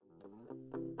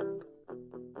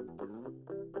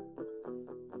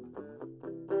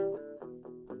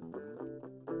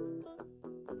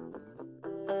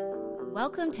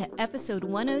Welcome to episode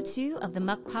 102 of the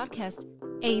Muck Podcast,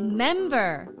 a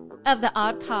member of the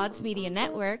Odd Pods Media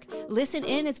Network. Listen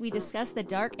in as we discuss the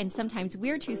dark and sometimes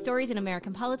weird true stories in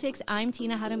American politics. I'm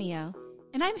Tina Jaramillo.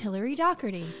 And I'm Hillary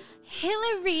Doherty.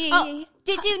 Hillary,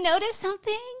 did you notice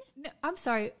something? No, I'm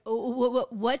sorry.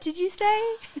 What did you say?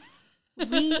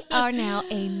 We are now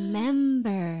a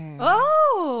member.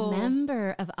 Oh!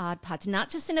 Member of Odd Pods, not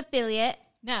just an affiliate.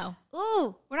 No.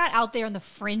 Ooh. We're not out there on the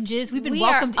fringes. We've been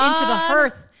welcomed into the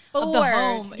hearth of the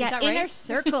home. Yeah, is that right? inner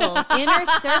circle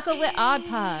with Odd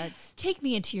Pods. Take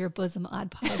me into your bosom,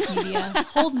 Odd Pods Media.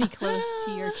 Hold me close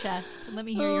to your chest. Let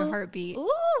me hear your heartbeat. Ooh.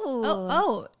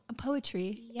 Oh,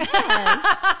 poetry. Yes.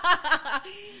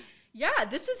 Yeah,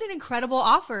 this is an incredible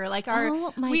offer. Like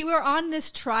we were on this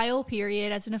trial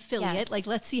period as an affiliate. Yes. Like,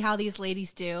 let's see how these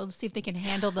ladies do. Let's see if they can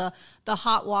handle the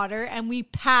hot water. And we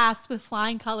passed with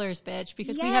flying colors, bitch,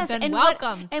 because we have been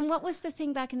welcomed. And what was the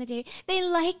thing back in the day? They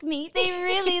like me. They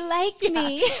really like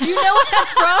me. Do you know what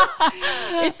that's from?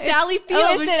 It's Sally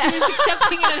Field when she was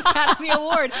accepting an Academy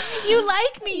Award. You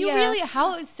like me. You really.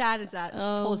 How sad is that? This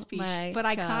whole speech, but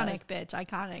iconic, bitch,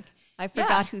 iconic. I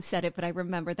forgot who said it, but I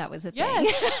remember that was a thing.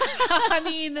 Yes. I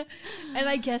mean, and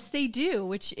I guess they do,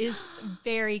 which is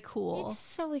very cool. It's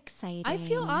so exciting. I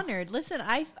feel honored. Listen,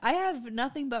 I have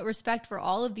nothing but respect for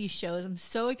all of these shows. I'm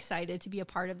so excited to be a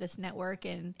part of this network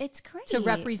and it's great to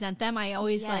represent them. I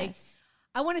always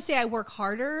I want to say I work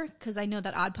harder because I know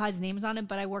that Odd Pod's name is on it,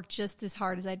 but I work just as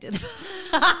hard as I did.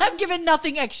 I'm giving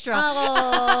nothing extra.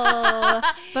 Oh,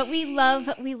 but we love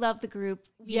the group.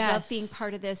 We love being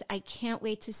part of this. I can't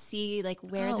wait to see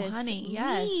where this leads.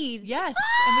 Yes.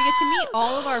 And we get to meet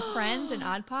all of our friends and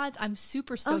Odd Pods. I'm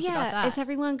super stoked about that. Is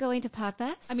everyone going to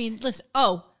Podfest? I mean, listen.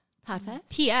 Podfest?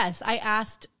 P.S. I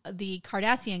asked the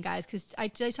Kardashian guys because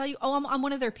did I tell you? Oh, I'm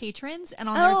one of their patrons, and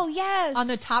on on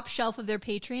the top shelf of their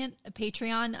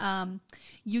Patreon,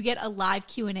 you get a live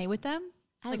Q&A with them,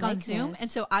 on Zoom. And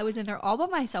so I was in there all by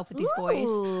myself with these boys.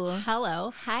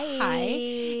 Hello, hi,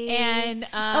 and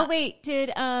wait,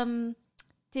 did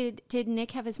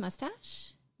Nick have his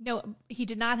mustache? No, he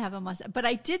did not have a mustache, but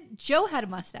I did. Joe had a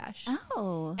mustache.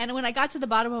 Oh, and when I got to the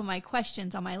bottom of my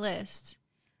questions on my list,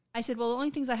 I said, well, the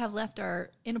only things I have left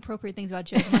are inappropriate things about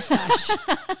Joe's mustache.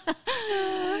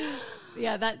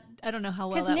 I don't know how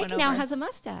well that went over. Because Nick now has a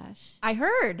mustache. I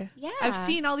heard. Yeah. I've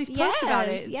seen all these posts about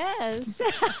it. Yes.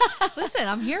 Listen,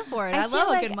 I'm here for it. I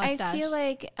love a good mustache. I feel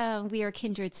like we are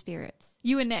kindred spirits.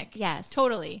 You and Nick. Yes.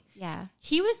 Totally. Yeah.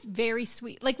 He was very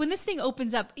sweet. Like when this thing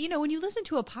opens up, when you listen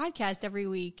to a podcast every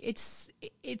week, it's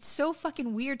so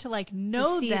fucking weird to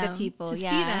know to see them, the people, to see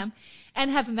them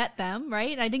and have met them,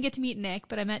 right? And I didn't get to meet Nick,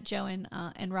 but I met Joe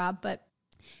and Rob. But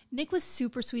Nick was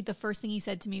super sweet. The first thing he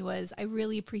said to me was, I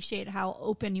really appreciate how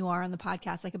open you are on the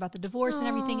podcast, about the divorce and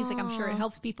everything. He's like, I'm sure it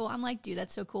helps people. I'm like, dude,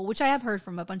 that's so cool, which I have heard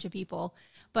from a bunch of people.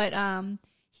 But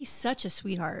he's such a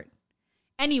sweetheart.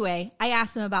 Anyway, I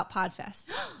asked them about Podfest.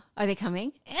 Are they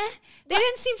coming? They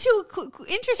didn't seem too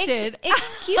interested.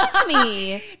 Excuse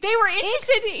me. They were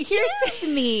interested. Here's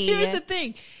the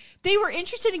thing. They were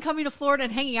interested in coming to Florida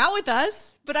and hanging out with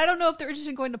us, but I don't know if they're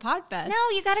interested in going to Podfest. No,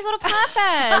 you got to go to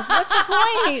Podfest. What's the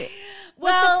point?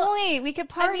 What's the point? We could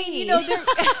party. I mean,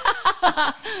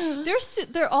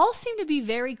 they all seem to be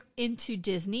very into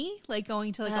Disney,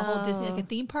 going to a whole Disney, a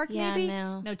theme park maybe.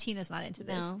 No, Tina's not into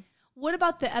this. No. What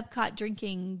about the Epcot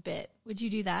drinking bit? Would you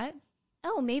do that?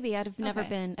 Oh, maybe. I've never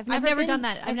been. I've never done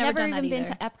that. I've never even been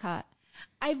to Epcot.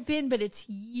 I've been, but it's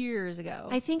years ago.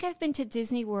 I think I've been to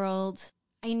Disney World.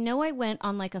 I know I went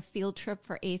on a field trip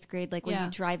for 8th grade, when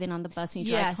you drive in on the bus and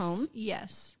you drive home.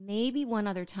 Yes. Maybe one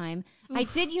other time. Oof. I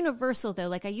did Universal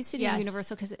though. I used to do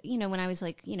Universal because, when I was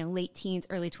late teens,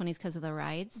 early 20s because of the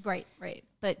rides. Right.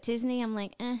 But Disney, I'm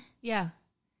like, eh. Yeah.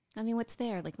 I mean, what's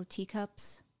there? The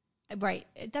teacups? Right.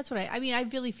 That's what I mean. I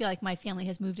really feel like my family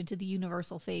has moved into the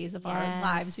Universal phase of our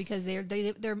lives because they're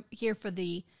here for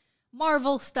the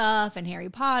Marvel stuff and Harry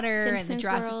Potter Simpsons and the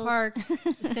Jurassic Park,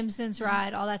 the Simpsons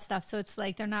ride, all that stuff. So it's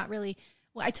they're not really.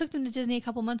 Well, I took them to Disney a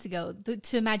couple months ago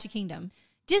to Magic Kingdom.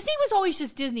 Disney was always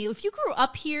just Disney. If you grew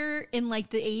up here in the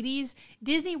 80s,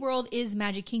 Disney World is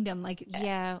Magic Kingdom.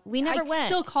 We never went. I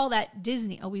still call that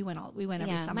Disney. Oh, we went every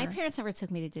summer. My parents never took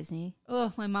me to Disney.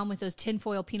 Oh, my mom with those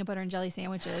tinfoil peanut butter and jelly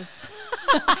sandwiches.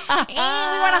 And we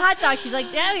want a hot dog. She's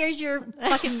like, yeah, here's your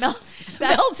fucking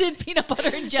melted peanut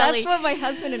butter and jelly. That's what my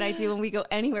husband and I do when we go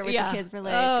anywhere with the kids. We're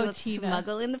like, let's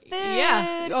smuggle in the food.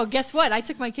 Yeah. Oh, guess what? I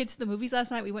took my kids to the movies last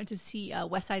night. We went to see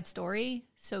West Side Story.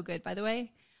 So good, by the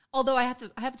way. Although I have to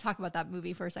talk about that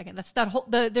movie for a second. That's that whole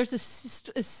there's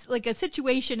a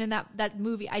situation in that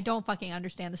movie. I don't fucking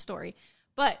understand the story,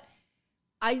 but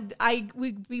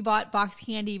we bought box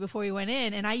candy before we went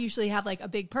in, and I usually have like a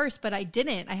big purse, but I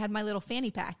didn't. I had my little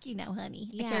fanny pack, honey.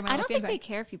 Yeah, I don't think they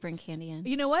care if you bring candy in.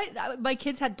 You know what? My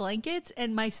kids had blankets,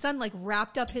 and my son like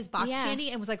wrapped up his box candy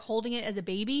and was like holding it as a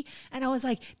baby, and I was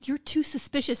like, "You're too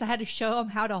suspicious." I had to show him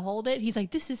how to hold it. He's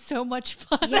like, "This is so much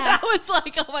fun." Yeah, and I was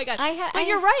like, "Oh my god!" But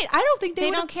you're right. I don't think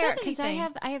they don't care because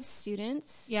I have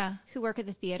students who work at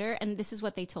the theater, and this is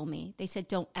what they told me. They said,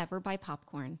 "Don't ever buy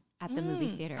popcorn at the movie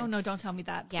theater." Oh no, don't tell me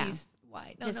that, please.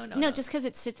 Why? No, just because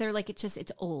it sits there like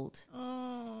it's old.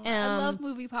 Oh, I love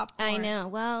movie popcorn. I know.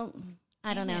 Well,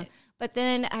 I don't know. But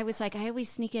then I was like, I always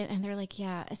sneak it, and they're like,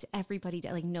 yeah, it's everybody,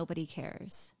 like nobody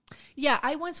cares. Yeah,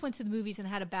 I once went to the movies and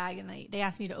had a bag, and they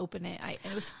asked me to open it, and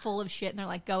it was full of shit, and they're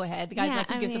like, go ahead. The guy's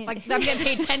like, who gives a fuck? I'm getting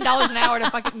paid $10 an hour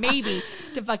to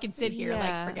fucking sit here.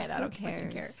 Like, forget it. I don't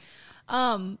fucking care.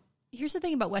 Here's the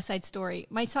thing about West Side Story.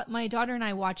 My daughter and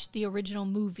I watched the original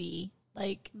movie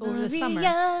like over the summer.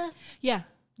 Yeah.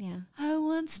 I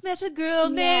once met a girl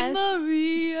named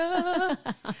Maria.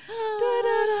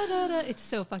 It's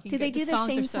so fucking good. Do they do the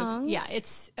same songs? Yeah,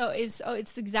 it's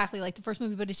exactly like the first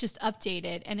movie, but it's just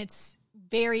updated, and it's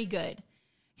very good.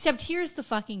 Except here's the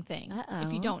fucking thing.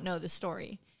 If you don't know the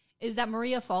story, is that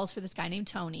Maria falls for this guy named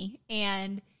Tony,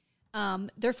 and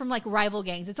they're from like rival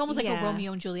gangs. It's almost like a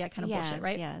Romeo and Juliet kind of bullshit,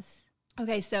 right? Yes.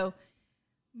 Okay, so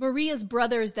Maria's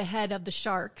brother is the head of the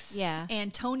Sharks. Yeah.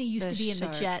 And Tony used to be in the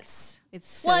Jets. It's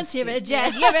so once you're a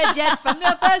Jet, you're a Jet from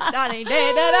the first starting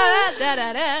day.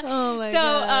 Oh my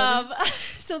god.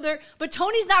 But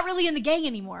Tony's not really in the gang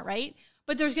anymore, right?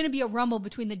 But there's going to be a rumble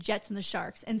between the Jets and the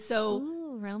Sharks. And so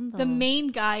the main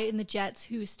guy in the Jets,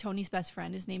 who's Tony's best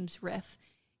friend, his name's Riff,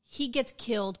 he gets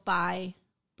killed by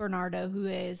Bernardo, who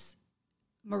is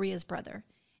Maria's brother.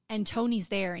 And Tony's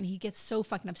there, and he gets so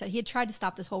fucking upset. He had tried to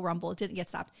stop this whole rumble. It didn't get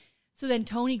stopped. So then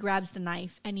Tony grabs the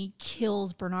knife, and he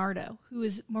kills Bernardo, who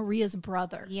is Maria's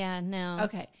brother. Yeah, no.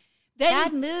 Okay. Then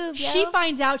bad move, she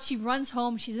finds out. She runs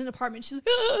home. She's in an apartment. She's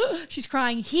like, she's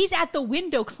crying. He's at the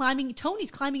window climbing.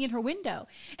 Tony's climbing in her window.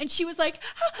 And she was like,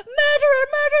 murderer,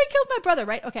 he killed my brother,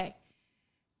 right? Okay.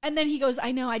 And then he goes,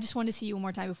 I know, I just wanted to see you one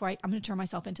more time before I'm going to turn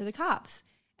myself into the cops.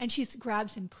 And she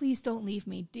grabs him. Please don't leave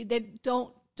me.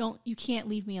 Don't, you can't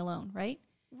leave me alone, right?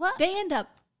 What? They end up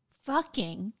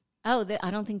fucking. Oh, I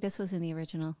don't think this was in the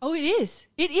original. Oh, it is.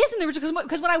 It is in the original.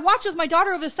 Because when I watched it with my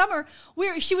daughter over the summer,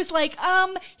 where she was like,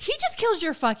 he just kills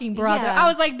your fucking brother. Yeah. I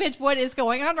was like, bitch, what is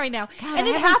going on right now? God, and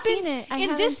it happens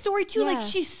in this story, too. Yeah. Like,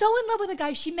 she's so in love with a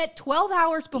guy she met 12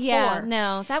 hours before. Yeah,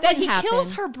 no, that he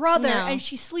kills her brother, and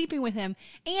she's sleeping with him.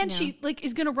 And she, like,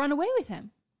 is going to run away with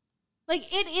him.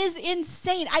 Like, it is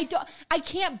insane. I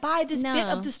can't buy this bit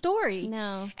of the story.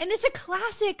 No. And it's a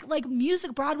classic, like,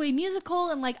 Broadway musical,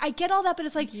 and, like, I get all that, but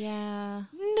it's like, yeah.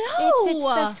 No.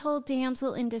 It's this whole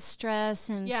damsel in distress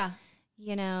and,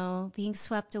 being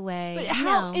swept away. But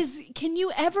can you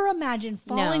ever imagine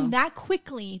falling that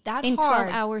quickly, that in hard?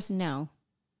 12 hours, no.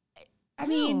 I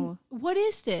mean, what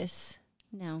is this?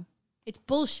 No. It's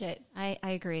bullshit. I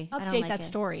agree. Update I don't like that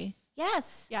story.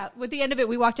 Yes. Yeah. With the end of it,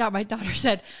 we walked out. My daughter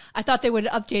said, I thought they would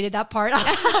have updated that part. I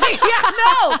was like,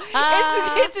 no.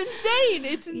 It's insane.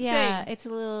 It's insane. Yeah. It's a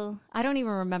little, I don't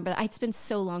even remember. It's been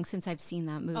so long since I've seen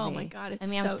that movie. Oh my God.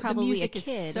 I was probably a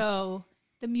kid. The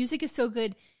music is so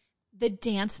good. The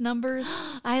dance numbers,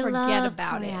 I forget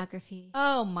about choreography.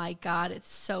 Oh my God.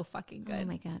 It's so fucking good. Oh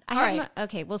my God. All right.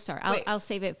 Okay. We'll start. I'll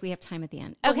save it if we have time at the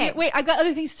end. Okay. Wait. I've got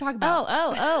other things to talk about.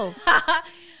 Oh.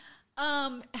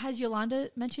 Has Yolanda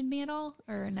mentioned me at all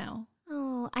or no?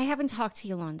 Oh, I haven't talked to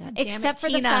Yolanda except for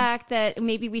the fact that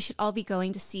maybe we should all be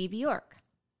going to see Bjork.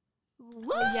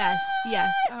 What? Yes.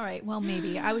 All right. Well,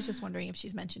 maybe. I was just wondering if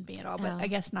she's mentioned me at all, but I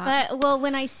guess not. But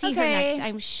when I see her next,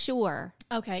 I'm sure.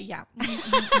 Okay. Yeah.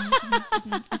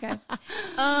 Okay.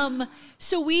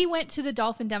 So we went to the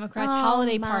Dolphin Democrats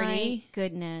holiday party.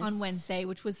 Goodness. On Wednesday,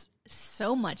 which was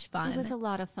so much fun. It was a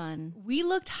lot of fun. We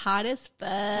looked hot as fuck.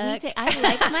 I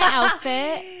liked my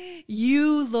outfit.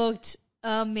 You looked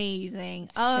amazing.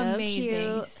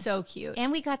 Cute. So cute.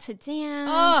 And we got to dance.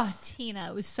 Oh, Tina,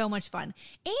 it was so much fun.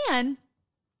 And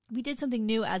we did something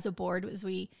new as a board, was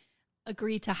we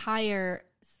agreed to hire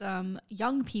some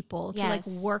young people to like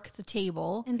work the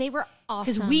table. And they were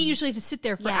awesome. Because we usually have to sit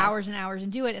there for hours and hours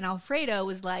and do it. And Alfredo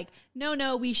was like,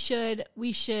 no, we should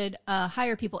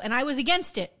hire people. And I was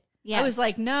against it. Yes. I was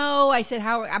like, no. I said,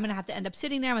 how I'm going to have to end up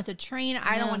sitting there. I'm going to have to train.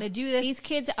 I don't want to do this. These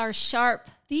kids are sharp.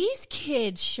 These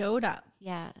kids showed up.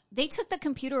 Yeah. They took the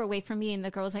computer away from me, and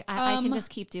the girl was like, I can just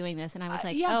keep doing this. And I was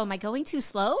like, oh, am I going too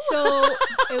slow? So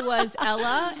it was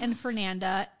Ella and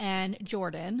Fernanda and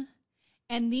Jordan.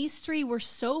 And these three were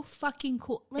so fucking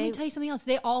cool. Let me tell you something else.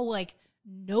 They all like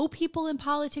know people in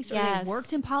politics or they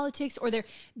worked in politics or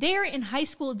they're in high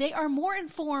school. They are more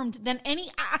informed than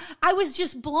any. I was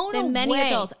just blown away. Many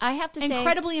adults. I have to say,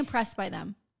 incredibly impressed by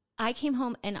them. I came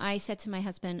home and I said to my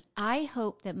husband, I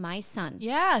hope that my son,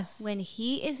 when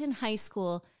he is in high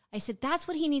school, I said, that's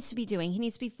what he needs to be doing. He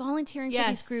needs to be volunteering for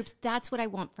these groups. That's what I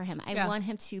want for him. I want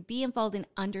him to be involved and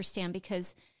understand,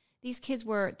 because these kids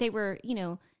were,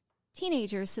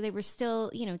 teenagers. So they were still,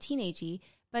 teenagey,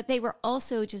 but they were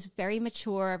also just very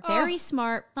mature, very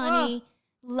smart, funny,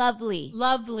 lovely.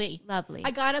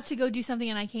 I got up to go do something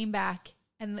and I came back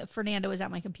and Fernanda was at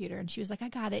my computer and she was like, I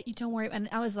got it. You don't worry. And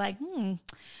I was like,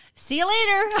 see you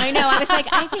later. I know. I was like,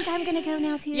 I think I'm going to go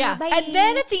now too. Yeah. Bye. And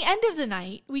then at the end of the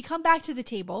night, we come back to the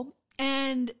table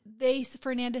and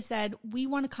Fernanda said, we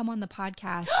want to come on the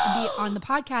podcast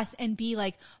and be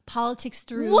like politics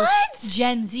through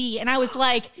Gen Z. And I was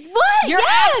like, what? You're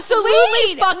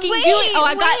absolutely fucking doing. Oh,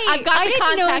 I've got the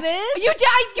contact. You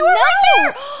were right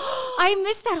there. I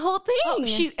missed that whole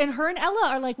thing. And her and Ella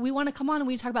are like, we want to come on and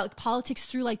we talk about politics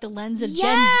through like the lens of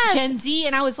Gen Z.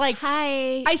 And I was like,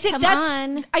 hi, I said,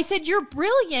 I said, you're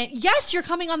brilliant. Yes, you're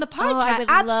coming on the podcast.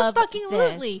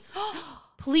 Absolutely.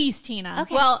 Please, Tina.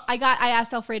 Okay. Well, I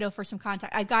asked Alfredo for some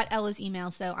contact. I got Ella's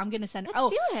email, so I'm going to send.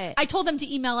 Let's do it. I told them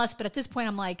to email us, but at this point,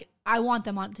 I'm like, I want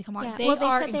them to come on. Yeah. They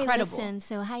are said incredible. They listen,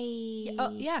 so hi.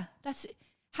 Yeah. That's.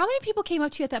 How many people came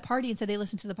up to you at that party and said they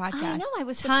listened to the podcast? I know. I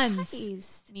was tons.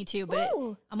 surprised. Me too. But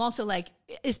I'm also like,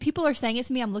 as people are saying it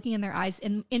to me, I'm looking in their eyes,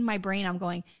 and in my brain, I'm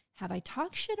going, have I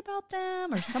talked shit about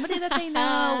them or somebody that they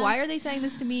know? Why are they saying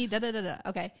this to me?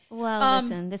 Okay. Well,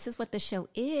 listen, this is what the show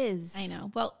is. I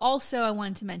know. Well, also I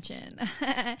wanted to mention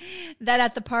that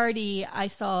at the party, I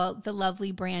saw the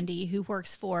lovely Brandy who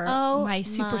works for my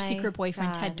super secret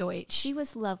boyfriend, Ted Deutsch. She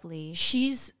was lovely.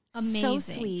 She's amazing. So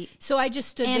sweet. So I just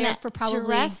stood there for probably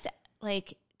dressed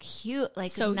like cute, like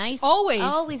so nice. Always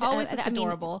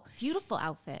adorable. Beautiful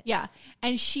outfit. Yeah.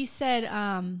 And she said,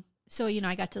 so,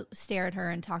 I got to stare at her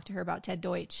and talk to her about Ted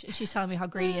Deutsch. And she's telling me how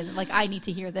great he is. Like, I need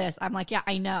to hear this. I'm like, yeah,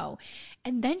 I know.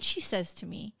 And then she says to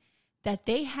me that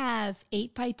they have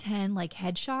 8x10 like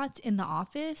headshots in the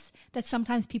office that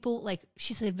sometimes people like,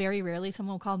 she said very rarely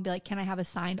someone will call and be like, can I have a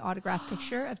signed autograph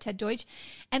picture of Ted Deutsch?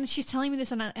 And she's telling me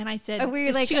this and I said,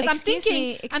 she goes, I'm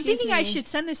thinking I should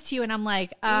send this to you. And I'm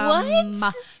like,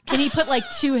 what? Can he put like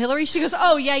 2 Hillary? She goes,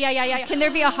 oh yeah. Can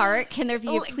there be a heart? Can there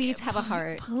be please have a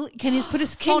heart? Can he put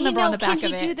his phone number on the back of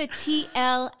it? Can he do the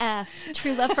TLF,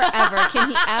 True Love Forever? Can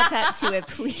he add that to it,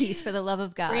 please, for the love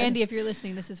of God? Randy, if you're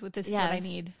listening, this is what I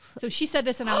need. So she said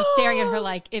this and I was staring at her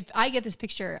like, if I get this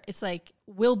picture, it's like,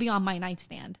 will be on my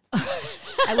nightstand.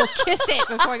 I will kiss it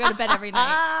before I go to bed every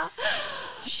night.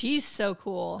 She's so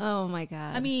cool. Oh my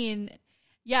God. I mean,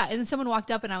 yeah. And then someone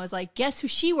walked up and I was like, guess who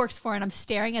she works for? And I'm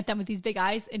staring at them with these big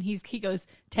eyes and he goes,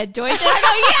 Ted Deutsch. And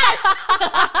I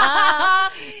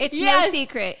go, yes! It's no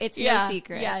secret. It's no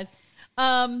secret. Yes.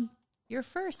 You're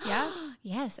first. Yeah.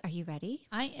 Yes. Are you ready?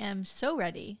 I am so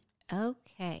ready.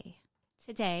 Okay.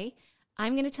 Today,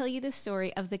 I'm going to tell you the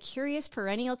story of the curious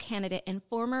perennial candidate and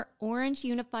former Orange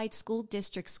Unified School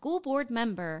District School Board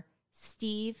member,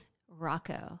 Steve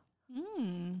Rocco.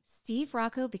 Steve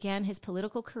Rocco began his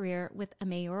political career with a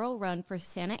mayoral run for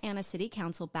Santa Ana City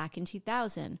Council back in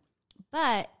 2000.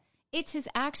 But it's his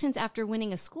actions after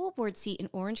winning a school board seat in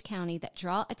Orange County that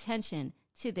draw attention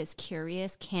to this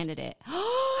curious candidate.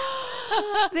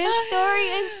 This story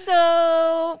is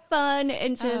so fun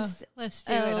and just... let's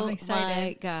do it. I'm excited. Oh,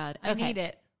 my God. Okay. I need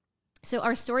it. So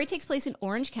our story takes place in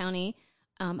Orange County,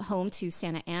 home to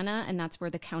Santa Ana, and that's where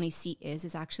the county seat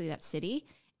is actually that city.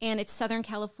 And it's Southern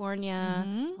California,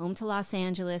 home to Los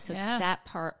Angeles, so it's that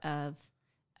part of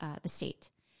the state.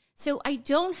 So I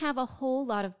don't have a whole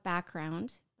lot of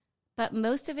background, but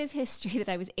most of his history that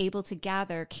I was able to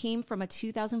gather came from a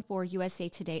 2004 USA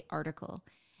Today article.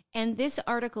 And this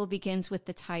article begins with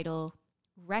the title,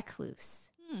 Recluse,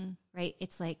 right?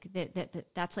 It's like,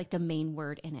 that's like the main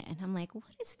word in it. And I'm like, what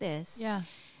is this? Yeah.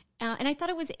 And I thought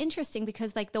it was interesting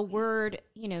because like the word,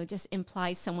 just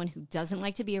implies someone who doesn't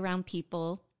like to be around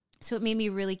people. So it made me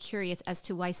really curious as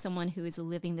to why someone who is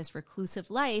living this reclusive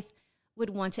life would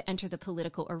want to enter the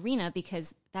political arena,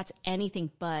 because that's anything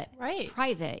but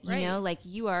private, like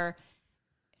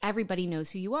everybody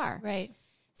knows who you are. Right.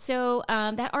 So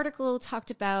that article talked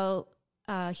about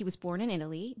he was born in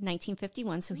Italy,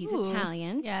 1951, so he's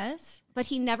Italian. Yes. But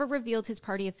he never revealed his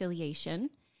party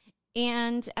affiliation.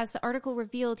 And as the article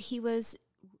revealed, he was,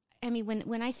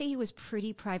 when I say he was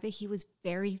pretty private, he was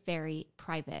very, very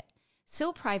private.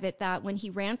 So private that when he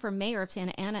ran for mayor of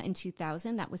Santa Ana in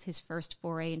 2000, that was his first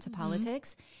foray into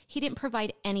politics, he didn't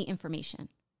provide any information.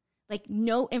 Like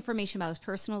no information about his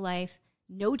personal life,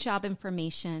 no job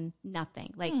information,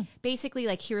 nothing. Like, basically,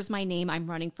 like, here's my name, I'm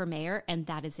running for mayor, and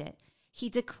that is it. He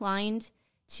declined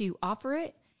to offer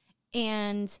it,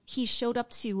 and he showed up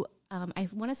to, I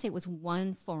want to say it was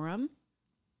one forum,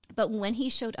 but when he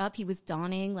showed up, he was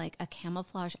donning, like, a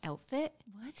camouflage outfit.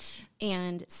 What?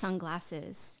 And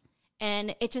sunglasses.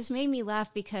 And it just made me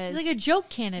laugh because... He's like a joke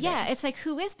candidate. Yeah, it's like,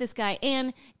 who is this guy?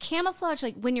 And camouflage,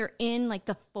 like, when you're in, like,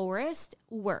 the forest,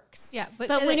 works. Yeah,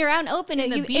 but when you're out and open,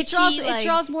 it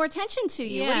draws more attention to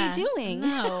you. Yeah, what are you doing?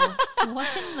 No. What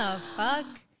in the fuck?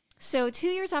 So 2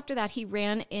 years after that, he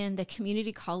ran in the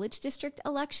community college district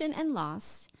election and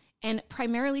lost. And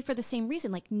primarily for the same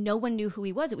reason, like, no one knew who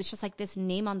he was. It was just like this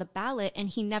name on the ballot, and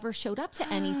he never showed up to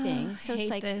anything. So it's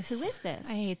like, who is this?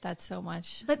 I hate that so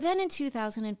much. But then in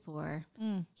 2004,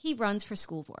 he runs for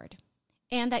school board.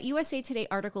 And that USA Today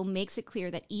article makes it clear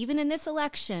that even in this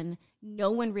election, no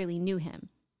one really knew him.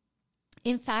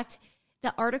 In fact,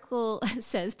 the article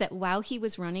says that while he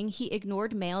was running, he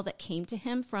ignored mail that came to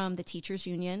him from the teachers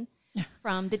union,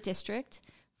 from the district,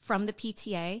 from the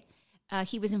PTA.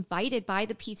 He was invited by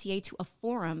the PTA to a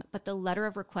forum, but the letter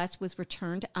of request was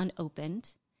returned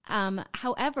unopened.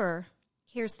 However,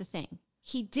 here's the thing.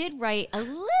 He did write a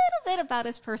little bit about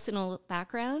his personal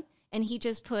background, and he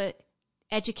just put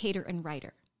educator and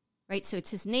writer, right? So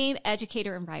it's his name,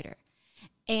 educator and writer.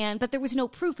 But there was no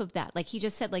proof of that. Like, he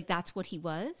just said, like, that's what he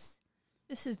was.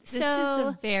 This is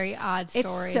a very odd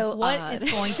story. It's so what odd. is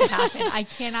going to happen? I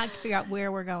cannot figure out where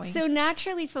we're going. So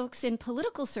naturally, folks in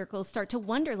political circles start to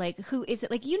wonder, like, who is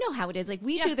it? Like, you know how it is. Like,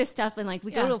 we do this stuff, and, like,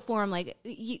 we go to a forum, like,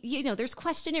 you know, there's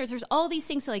questionnaires. There's all these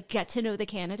things to, like, get to know the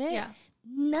candidate. Yeah.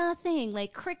 Nothing.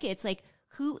 Like, crickets. Like,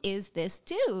 who is this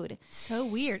dude? So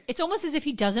weird. It's almost as if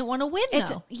he doesn't want to win,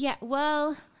 though. Yeah,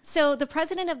 well... So the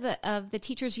president of the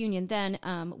teachers union then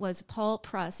was Paul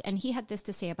Pruss, and he had this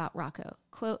to say about Rocco,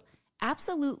 quote,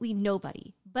 "Absolutely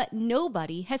nobody, but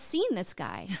nobody has seen this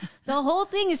guy. The whole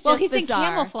thing is just he's bizarre." in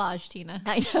camouflage, Tina.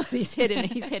 I know, he's hidden.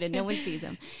 He's hidden. No one sees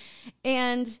him.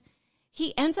 And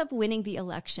he ends up winning the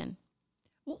election.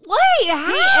 Wait, how?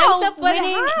 He ends up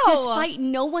winning despite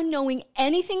no one knowing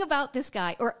anything about this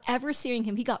guy or ever seeing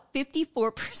him. He got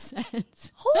 54%.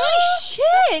 Holy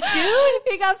shit, dude.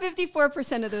 He got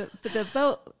 54% of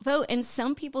the vote. And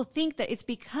some people think that it's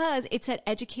because it said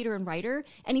educator and writer,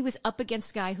 and he was up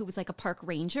against a guy who was like a park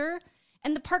ranger.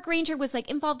 And the park ranger was like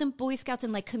involved in Boy Scouts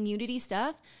and like community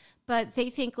stuff. But they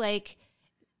think like,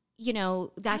 you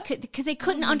know, that could, because they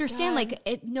couldn't understand, God.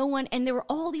 like, no one, and there were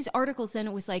all these articles, then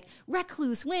it was like,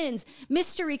 recluse wins,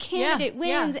 mystery candidate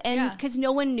wins, and because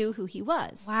no one knew who he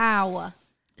was. Wow.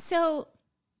 So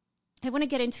I want to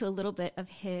get into a little bit of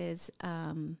his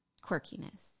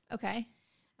quirkiness. Okay.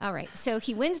 All right. So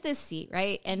he wins this seat,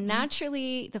 right? And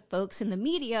naturally, the folks in the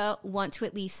media want to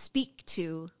at least speak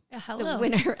to the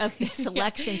winner of this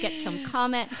election, get some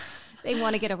comment. They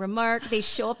want to get a remark. They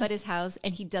show up at his house,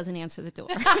 and he doesn't answer the door.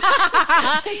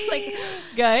 It's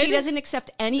like, good. He doesn't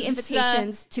accept any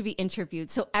invitations to be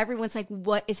interviewed. So everyone's like,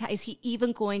 what is he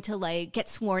even going to, like, get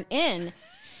sworn in?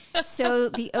 So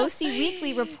the OC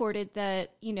Weekly reported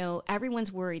that, you know,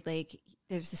 everyone's worried, like,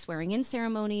 there's a swearing in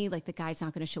ceremony, like, the guy's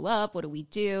not going to show up. What do we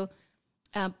do?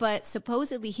 But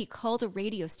supposedly he called a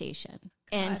radio station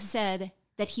and said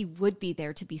that he would be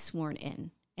there to be sworn in.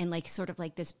 And like sort of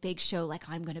like this big show, like,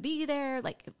 I'm going to be there,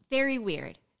 like, very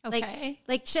weird. Okay.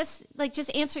 Like just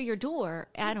answer your door.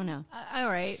 I don't know. All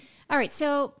right.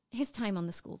 So his time on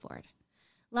the school board.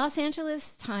 Los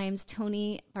Angeles Times'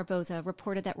 Tony Barboza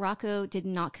reported that Rocco did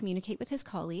not communicate with his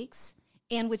colleagues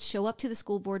and would show up to the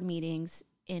school board meetings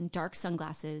in dark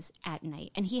sunglasses at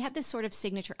night. And he had this sort of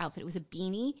signature outfit. It was a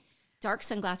beanie, dark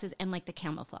sunglasses, and like the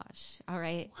camouflage. All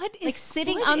right. What is like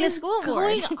sitting on the school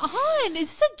board going on?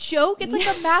 Is this a joke? It's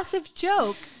like a massive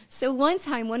joke. So one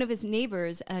time, one of his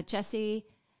neighbors, Jesse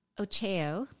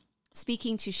Ocheo,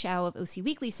 speaking to Shao of OC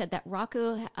Weekly, said that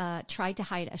Rocco tried to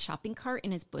hide a shopping cart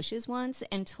in his bushes once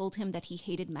and told him that he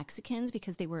hated Mexicans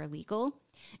because they were illegal.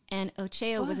 And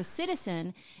Ocheo was a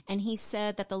citizen, and he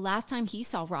said that the last time he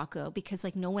saw Rocco, because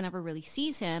like no one ever really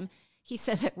sees him, he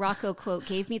said that Rocco, quote,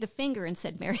 gave me the finger and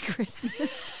said, "Merry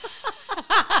Christmas."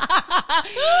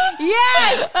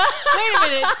 Yes! Wait a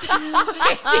minute.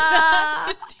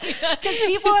 Because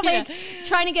people are like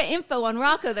trying to get info on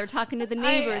Rocco. They're talking to the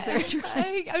neighbors. I don't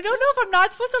know if I'm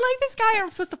not supposed to like this guy or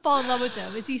I'm supposed to fall in love with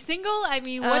him. Is he single? I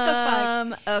mean, what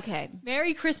the fuck? Okay.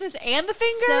 Merry Christmas and the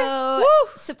finger? So, woo!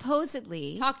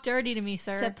 Supposedly. Talk dirty to me,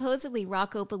 sir. Supposedly,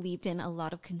 Rocco believed in a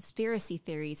lot of conspiracy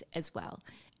theories as well.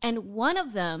 And one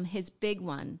of them, his big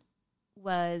one,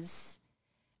 was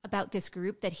about this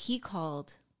group that he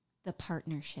called the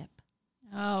Partnership.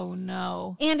 Oh,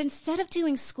 no. And instead of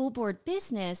doing school board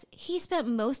business, he spent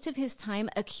most of his time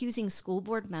accusing school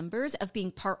board members of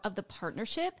being part of the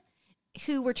partnership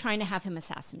who were trying to have him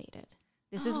assassinated.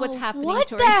 This is what's happening. What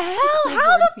the hell?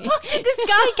 How the fuck did this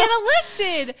guy get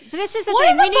elected? This is the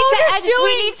thing. We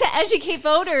need to educate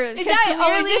voters. Is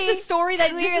this a story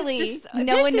that clearly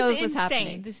no one knows what's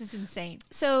happening? This is insane.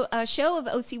 So a show of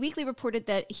OC Weekly reported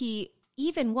that he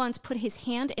even once put his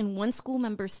hand in one school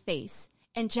member's face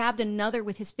and jabbed another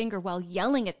with his finger while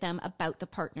yelling at them about the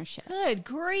partnership. Good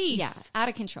grief. Yeah, out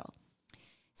of control.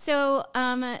 So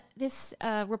this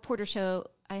reporter show,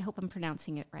 I hope I'm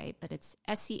pronouncing it right, but it's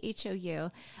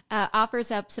SCHOU, offers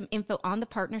up some info on the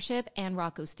partnership and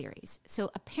Rocco's theories.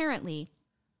 So apparently,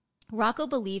 Rocco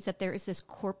believes that there is this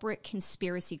corporate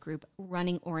conspiracy group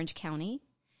running Orange County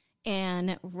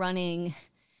and running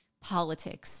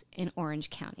politics in Orange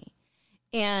County.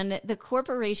 And the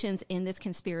corporations in this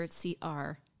conspiracy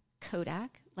are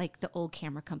Kodak, like the old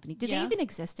camera company. Do they even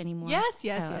exist anymore? Yes.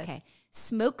 Okay.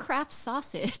 Smokecraft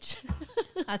Sausage.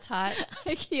 That's hot.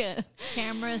 I can't.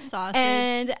 Camera Sausage.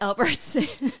 And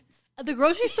Albertsons. The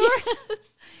grocery store?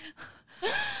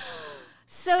 Yes.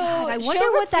 So God, I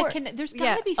wonder what that can. There's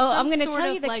got to be some I'm going to sort tell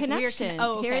you of the like connection.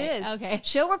 Okay. Here it is. Okay.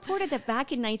 Show reported that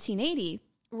back in 1980,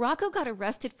 Rocco got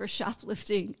arrested for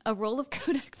shoplifting a roll of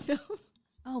Kodak film.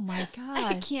 Oh my God.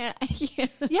 I can't.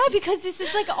 Yeah, because this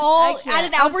is like all at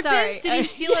an Albertsons. Did he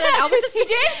steal it at Albertsons? He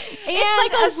did?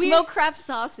 It's like a Smokecraft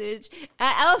Sausage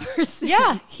at Albertsons.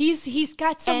 Yeah, he's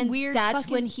got some weird. That's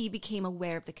when he became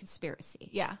aware of the conspiracy.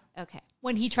 Yeah. Okay.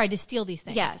 When he tried to steal these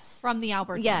things. Yes. From the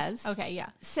Albertsons. Yes. Okay, yeah.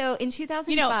 So in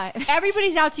 2005.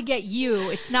 Everybody's out to get you.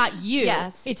 It's not you.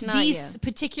 Yes. It's not these you.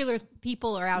 particular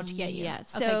people are out to get you.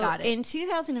 Yes. Okay, So got it. in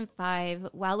 2005,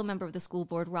 while a member of the school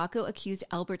board, Rocco accused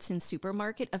Albertsons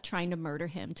Supermarket of trying to murder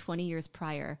him 20 years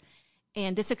prior.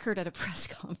 And this occurred at a press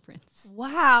conference.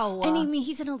 Wow. And I mean,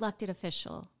 he's an elected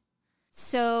official.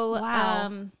 So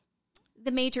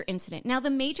the major incident. Now,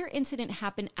 the major incident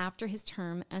happened after his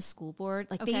term as school board.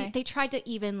 Like they tried to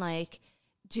even get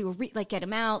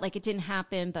him out. Like it didn't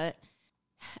happen, but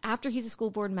after he's a school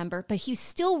board member, but he's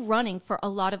still running for a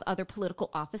lot of other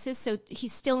political offices. So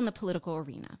he's still in the political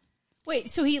arena. Wait,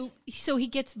 so he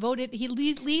gets voted. He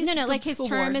leaves. No, like his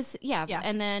term board. is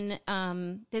and then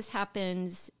this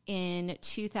happens in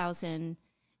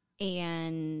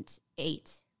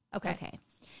 2008. Okay.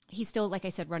 He's still, like I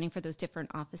said, running for those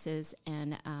different offices,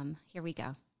 and here we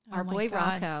go. Our my boy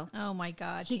God. Rocco. Oh my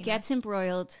God! He gets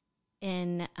embroiled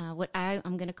in what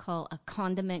I'm going to call a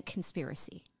condiment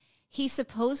conspiracy. He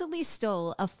supposedly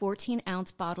stole a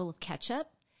 14-ounce bottle of ketchup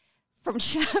from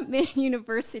Chapman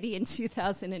University in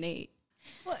 2008.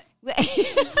 What is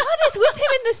with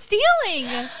him in the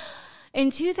stealing? In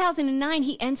 2009,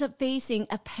 he ends up facing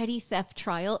a petty theft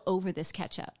trial over this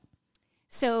ketchup.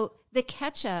 So the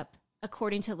ketchup,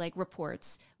 according to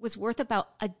reports, was worth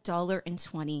about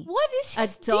 $1.20. What is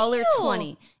his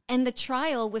 $1.20. And the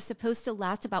trial was supposed to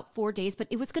last about 4 days, but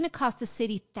it was going to cost the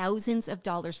city thousands of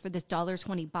dollars for this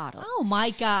 $1.20 bottle. Oh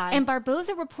my God. And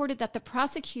Barboza reported that the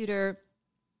prosecutor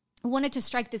wanted to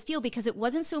strike this deal because it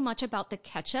wasn't so much about the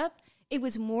ketchup, it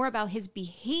was more about his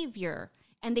behavior.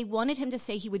 And they wanted him to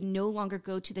say he would no longer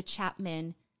go to the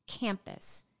Chapman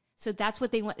campus. So that's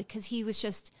what they want, because he was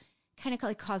just kind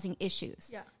of causing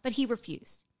issues. Yeah. But he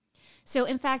refused. So,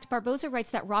 in fact, Barboza writes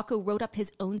that Rocco wrote up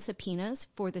his own subpoenas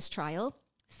for this trial,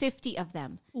 50 of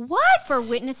them. What? For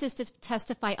witnesses to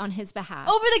testify on his behalf.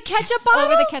 Over the ketchup bottle?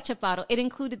 Over the ketchup bottle. It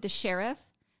included the sheriff,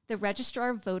 the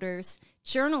registrar of voters,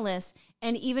 journalists,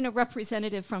 and even a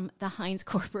representative from the Heinz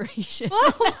Corporation.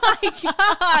 Oh, my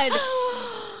God.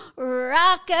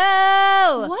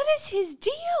 Rocco! What is his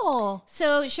deal?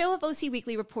 So, Show of OC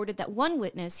Weekly reported that one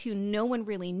witness who no one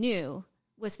really knew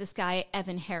was this guy,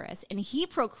 Evan Harris, and he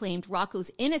proclaimed Rocco's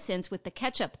innocence with the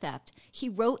ketchup theft. He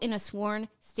wrote in a sworn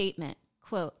statement,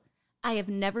 quote, "I have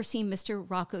never seen Mr.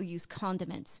 Rocco use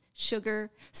condiments, sugar,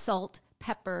 salt,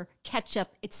 pepper,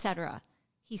 ketchup, etc."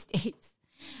 He states,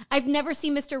 "I've never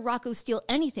seen Mr. Rocco steal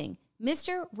anything.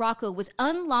 Mr. Rocco was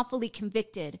unlawfully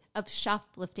convicted of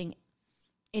shoplifting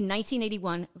in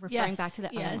 1981, referring back to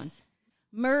the other one.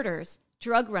 Murders,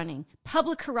 drug running,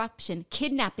 public corruption,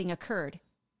 kidnapping occurred.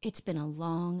 It's been a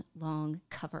long, long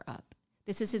cover up."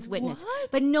 This is his witness.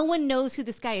 What? But no one knows who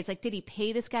this guy is. Did he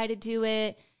pay this guy to do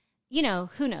it?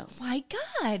 Who knows? My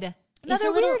God. He's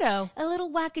Another weirdo. A little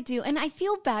wackadoo. And I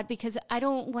feel bad because I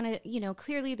don't want to,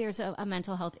 clearly there's a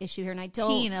mental health issue here, and I don't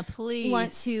Tina, please.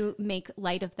 want to make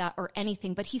light of that or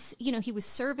anything. But he's, he was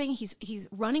serving, he's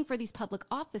running for these public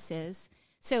offices.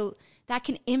 So that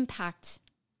can impact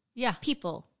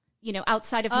people,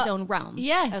 outside of his own realm.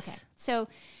 Yes. Okay. So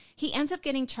he ends up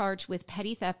getting charged with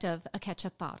petty theft of a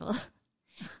ketchup bottle.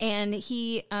 And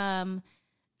he,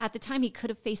 at the time, he could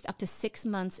have faced up to 6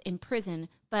 months in prison,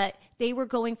 but they were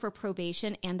going for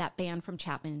probation and that ban from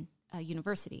Chapman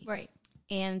University. Right.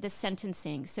 And the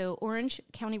sentencing. So Orange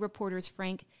County reporters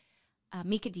Frank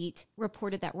Mikadit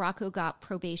reported that Rocco got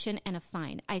probation and a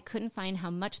fine. I couldn't find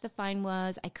how much the fine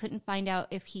was. I couldn't find out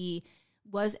if he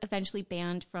was eventually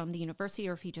banned from the university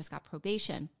or if he just got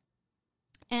probation.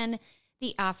 And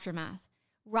the aftermath.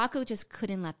 Rocco just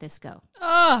couldn't let this go.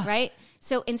 Ugh. Right?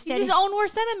 So instead, he's his own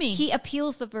worst enemy. He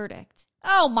appeals the verdict.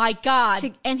 Oh, my God.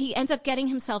 And he ends up getting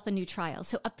himself a new trial.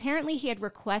 So apparently he had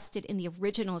requested in the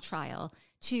original trial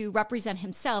to represent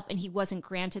himself, and he wasn't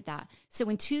granted that. So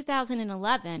in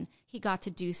 2011, he got to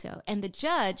do so. And the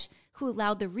judge who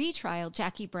allowed the retrial,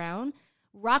 Jackie Brown,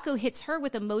 Rocco hits her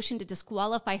with a motion to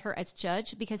disqualify her as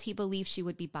judge because he believed she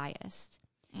would be biased.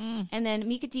 And then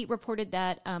Mikadit reported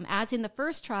that, as in the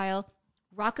first trial,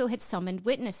 Rocco had summoned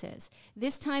witnesses.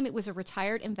 This time it was a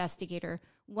retired investigator,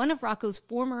 one of Rocco's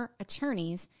former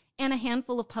attorneys, and a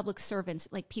handful of public servants,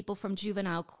 like people from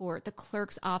juvenile court, the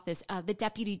clerk's office, the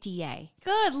deputy DA.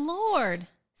 Good Lord.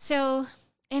 So,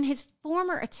 and his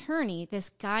former attorney,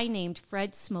 this guy named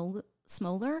Fred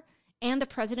Smoller, and the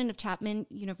president of Chapman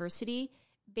University,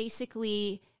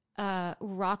 basically,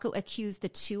 Rocco accused the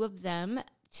two of them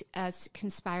as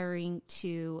conspiring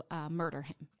to murder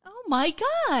him. Oh, my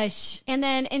gosh. And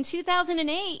then in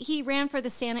 2008, he ran for the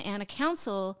Santa Ana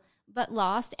Council, but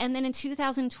lost. And then in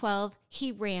 2012,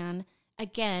 he ran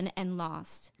again and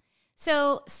lost.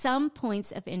 So some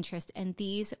points of interest, and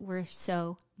these were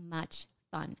so much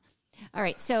fun. All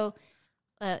right, so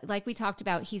like we talked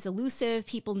about, he's elusive.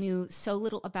 People knew so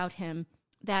little about him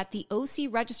that the OC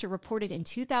Register reported in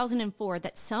 2004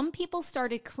 that some people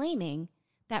started claiming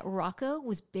that Rocco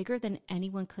was bigger than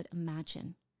anyone could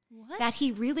imagine. What? That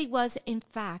he really was, in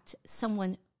fact,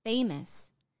 someone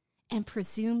famous and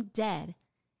presumed dead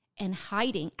and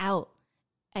hiding out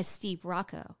as Steve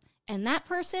Rocco. And that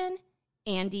person,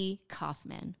 Andy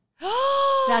Kaufman.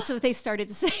 That's what they started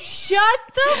to say. Shut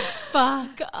the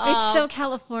fuck up. It's so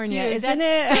California, dude, isn't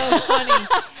that's it? so funny.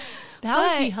 That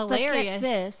would be But hilarious. get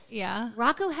this. Yeah.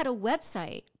 Rocco had a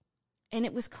website, and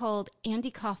it was called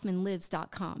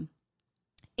AndyKaufmanLives.com.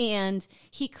 And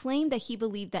he claimed that he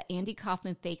believed that Andy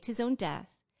Kaufman faked his own death.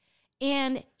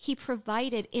 And he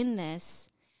provided in this,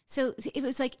 so it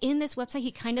was like in this website,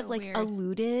 he kind of like weird.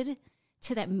 alluded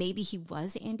to that maybe he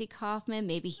was Andy Kaufman,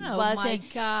 maybe he Oh, wasn't. my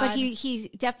God. But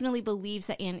he definitely believes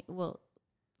that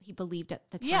he believed at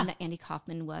the time that Andy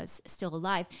Kaufman was still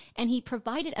alive. And he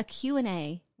provided a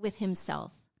Q&A with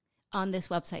himself on this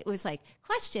website. It was like,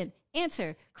 question,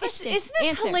 answer, question, Isn't this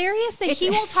answer. hilarious that he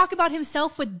won't talk about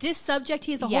himself with this subject?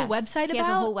 He has a whole website about? He has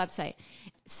a whole website.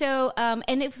 So,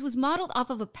 and it was modeled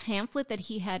off of a pamphlet that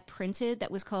he had printed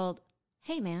that was called,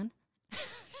 Hey Man.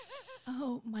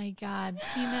 Oh my God,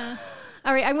 Tina.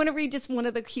 All right, I want to read just one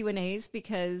of the Q&As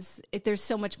because there's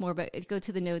so much more, but go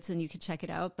to the notes and you can check it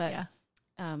out. But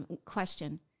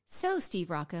question. So, Steve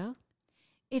Rocco,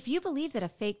 if you believe that a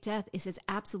fake death is as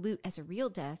absolute as a real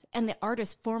death and the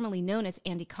artist formerly known as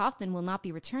Andy Kaufman will not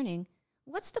be returning,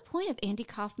 what's the point of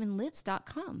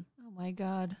AndyKaufmanLives.com? Oh my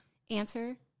God.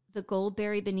 Answer, the gold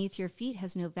buried beneath your feet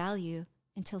has no value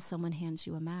until someone hands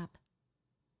you a map.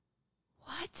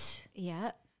 What?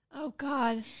 Yeah. Oh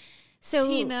God. So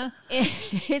Tina.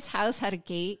 His house had a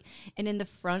gate, and in the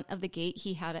front of the gate,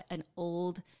 he had an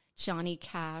old Johnny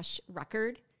Cash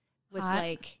record was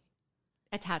like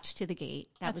attached to the gate.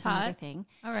 That was another thing.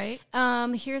 All right.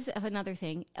 Here's another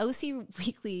thing. OC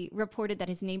Weekly reported that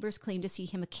his neighbors claimed to see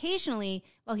him occasionally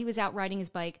while he was out riding his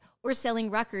bike or selling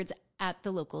records at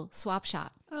the local swap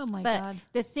shop. Oh my But God.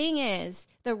 the thing is,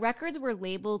 the records were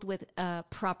labeled with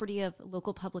property of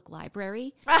local public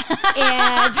library.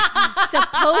 And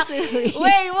supposedly...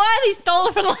 Wait, what? He stole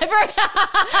it from the library?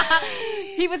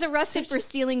 He was arrested for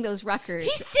stealing those records.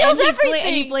 He steals everything!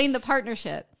 And he blamed the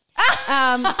partnership.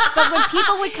 But when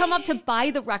people would come up to buy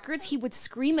the records, he would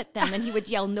scream at them and he would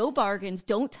yell, no bargains,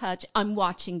 don't touch, I'm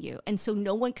watching you. And so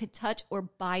no one could touch or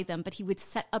buy them, but he would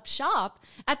set up shop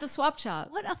at the swap shop.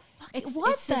 What a fucking, It's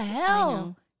the just- hell? I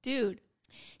know. Dude.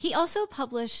 He also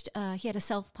published, he had a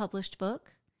self-published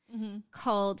book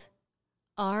called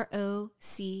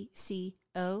ROCCO,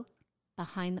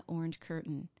 Behind the Orange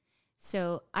Curtain.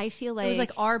 So I feel like... It was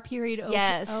like R period O.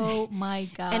 Yes. Oh my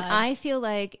God. And I feel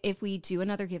like if we do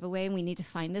another giveaway, we need to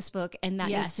find this book, and that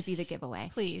needs to be the Yes.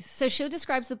 giveaway. Please. So Show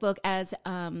describes the book as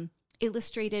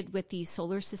illustrated with the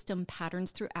solar system patterns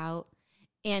throughout,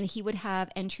 And he would have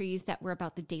entries that were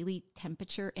about the daily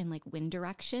temperature and like wind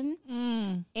direction.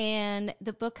 And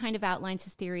the book kind of outlines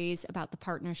his theories about the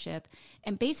partnership.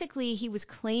 And basically he was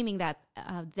claiming that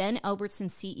then Albertson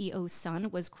CEO's son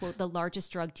was, quote, the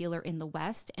largest drug dealer in the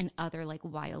West, and other like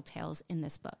wild tales in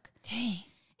this book. Dang.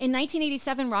 In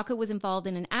 1987, Rocco was involved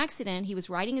in an accident. He was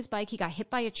riding his bike. He got hit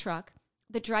by a truck.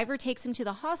 The driver takes him to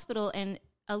the hospital and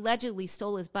allegedly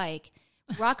stole his bike.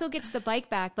 Rocco gets the bike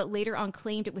back, but later on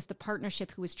claimed it was the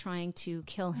partnership who was trying to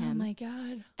kill him. Oh, my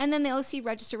God. And then the OC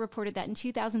Register reported that in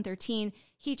 2013,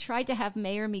 he tried to have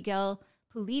Mayor Miguel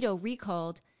Pulido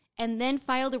recalled and then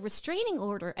filed a restraining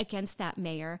order against that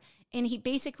mayor. And he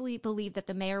basically believed that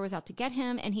the mayor was out to get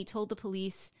him, and he told the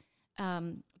police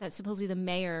that supposedly the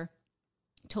mayor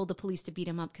told the police to beat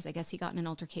him up because I guess he got in an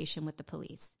altercation with the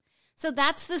police. So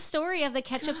that's the story of the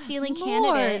ketchup-stealing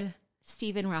candidate,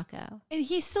 Stephen Rocco. And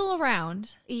he's still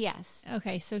around. Yes.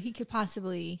 Okay, so he could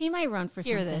possibly He might run for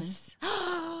hear something. this.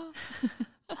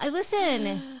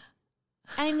 Listen,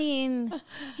 I mean,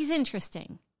 he's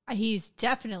interesting. He's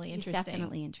definitely interesting. He's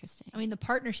definitely interesting. I mean, the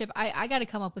partnership, I got to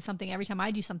come up with something every time I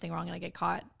do something wrong and I get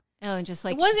caught. Oh, and just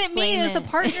like... It wasn't me, it was the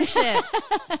partnership.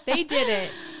 They did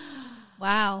it.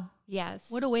 Wow. Yes.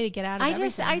 What a way to get out of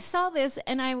everything. I saw this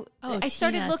and I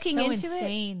started looking into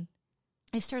insane.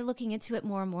 it. I started looking into it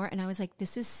more and more, and I was like,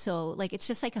 this is so, like, it's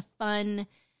just like a fun,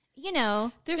 you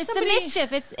know, There's it's somebody, the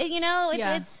mischief. It's, you know,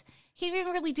 Yeah. it's, he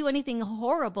didn't really do anything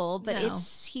horrible, but No.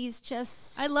 he's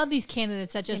just, I love these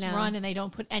candidates that just You know. run and they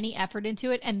don't put any effort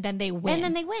into it, and then they win. and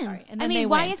then they win. Sorry. And I then mean, they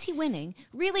why win. is he winning?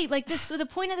 Really, like this, so the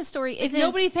point of the story Is isn't,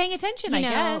 nobody paying attention, you I know,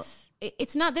 guess.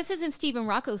 It's not, this isn't Stephen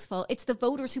Rocco's fault. It's the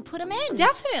voters who put him in.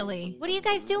 Definitely. What are you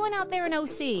guys doing out there in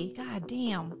OC? God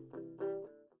damn.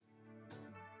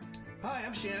 Hi,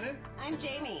 I'm Shannon. I'm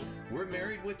Jamie. We're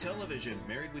Married with Television,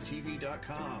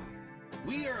 marriedwithtv.com.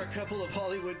 We are a couple of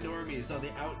Hollywood normies on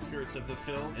the outskirts of the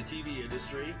film and TV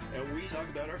industry, and we talk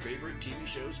about our favorite TV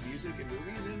shows, music, and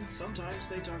movies, and sometimes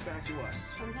they talk back to us.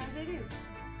 Sometimes I do.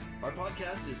 Our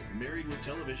podcast is Married with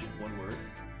Television, one word,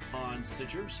 on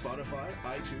Stitcher, Spotify,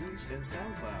 iTunes, and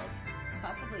SoundCloud.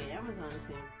 Possibly Amazon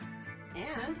soon.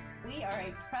 And we are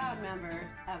a proud member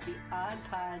of the Odd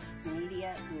Pods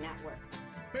Media Network.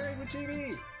 Married with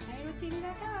TV.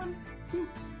 MarriedWithTV.com.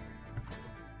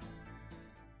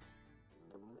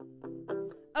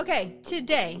 Okay,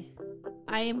 today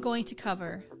I am going to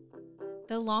cover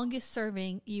the longest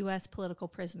serving U.S. political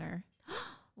prisoner,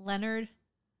 Leonard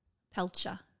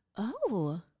Peltier.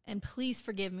 Oh. And please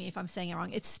forgive me if I'm saying it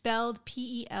wrong. It's spelled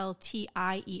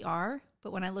Peltier,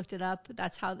 but when I looked it up,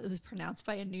 that's how it was pronounced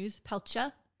by a news.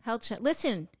 Peltier.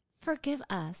 Listen, forgive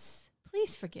us.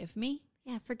 Please forgive me.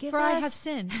 Yeah, forgive For us. I have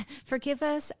sinned. Forgive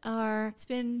us It's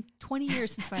been 20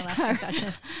 years since my last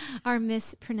confession. our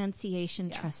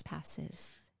mispronunciation trespasses.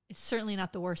 It's certainly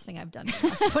not the worst thing I've done in the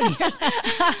last 20 years.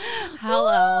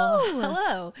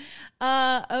 Hello.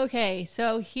 Okay,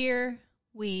 so here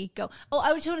we go. Oh,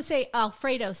 I just want to say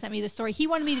Alfredo sent me this story. He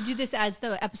wanted me to do this as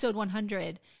the episode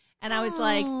 100. And I was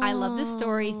like, I love this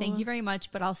story. Thank you very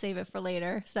much, but I'll save it for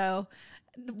later. So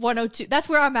 102. That's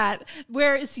where I'm at.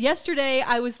 Whereas yesterday,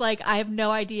 I was like, I have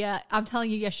no idea. I'm telling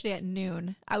you, yesterday at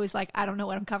noon, I was like, I don't know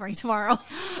what I'm covering tomorrow.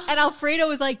 And Alfredo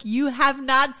was like, you have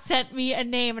not sent me a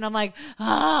name. And I'm like,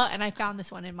 and I found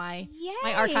this one in my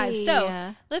archives.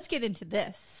 So let's get into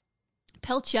this.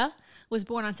 Peltier was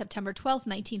born on September 12th,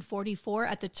 1944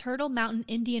 at the Turtle Mountain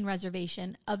Indian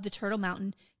Reservation of the Turtle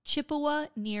Mountain, Chippewa,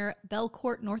 near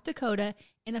Belcourt, North Dakota,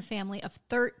 in a family of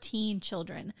 13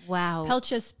 children. Wow.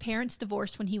 Peltier's parents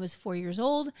divorced when he was 4 years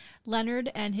old.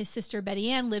 Leonard and his sister Betty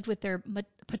Ann lived with their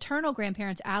paternal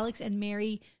grandparents Alex and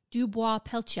Mary Dubois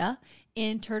Peltier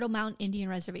in Turtle Mountain Indian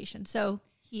Reservation. So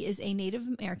he is a Native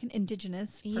American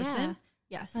indigenous person.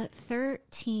 Yes. But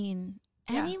 13.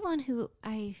 Yeah. Anyone who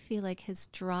I feel like has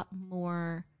dropped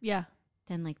more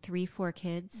than like 3-4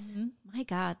 kids, my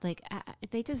God, like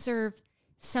they deserve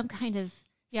some kind of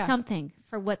something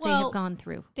for what they have gone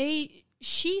through.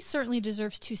 She certainly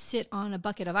deserves to sit on a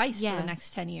bucket of ice for the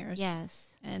next 10 years.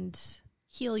 Yes. And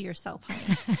heal yourself,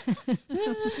 honey.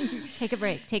 Take a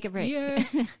break. Take a break. Yeah.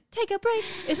 Take a break.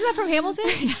 Isn't that from Hamilton?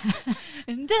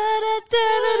 And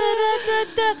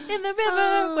in the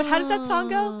river. But how does that song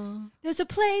go? There's a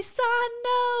place I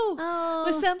know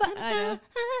with somebody. I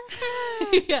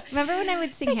know. Remember when I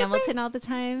would sing Hamilton all the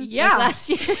time? Yeah. Like last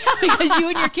year. Because you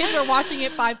and your kids were watching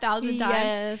it 5,000 times.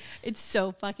 Yes. It's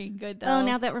so fucking good, though. Oh,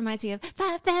 now that reminds me of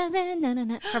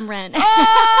 5,000 from Ren. Oh,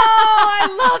 I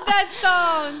love that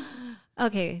song.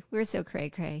 Okay, we're so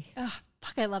cray-cray. Oh,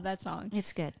 fuck, I love that song.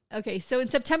 It's good. Okay, so in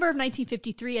September of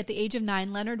 1953, at the age of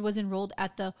 9, Leonard was enrolled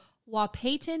at the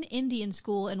Wahpeton Indian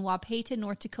School in Wahpeton,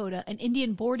 North Dakota, an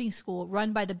Indian boarding school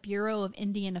run by the Bureau of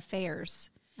Indian Affairs.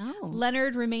 Oh.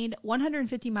 Leonard remained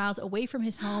 150 miles away from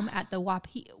his home at the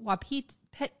Wahpeton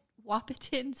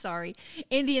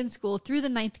Indian School through the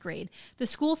 9th grade. The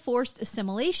school forced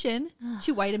assimilation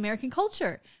to white American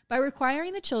culture by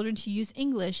requiring the children to use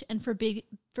English and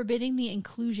forbidding the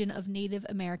inclusion of Native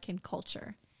American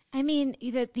culture. I mean,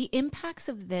 the impacts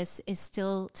of this is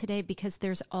still today because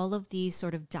there's all of these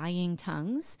sort of dying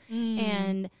tongues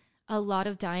and a lot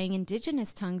of dying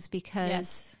indigenous tongues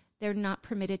because they're not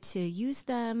permitted to use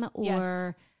them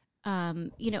or,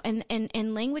 and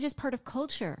language is part of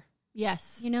culture.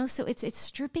 Yes. So it's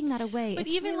stripping that away. But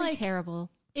it's even really terrible.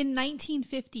 In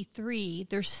 1953,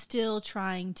 they're still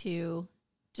trying to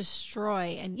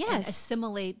destroy and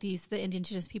assimilate the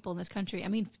indigenous people in this country. I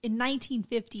mean, in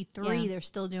 1953, they're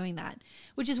still doing that,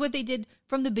 which is what they did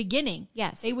from the beginning.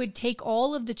 Yes. They would take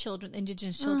all of the children,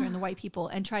 indigenous children, the white people,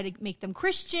 and try to make them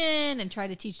Christian and try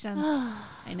to teach them.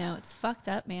 I know, it's fucked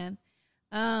up, man.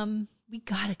 We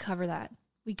got to cover that.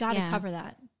 We got to cover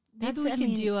that. Maybe we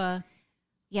can do a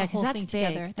whole thing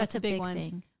together. That's a big one.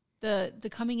 Thing. The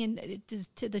coming in,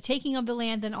 the taking of the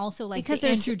land, and also like because the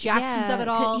Andrew Jacksons of it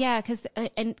all. Because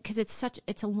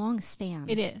it's a long span.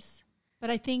 It is, but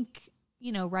I think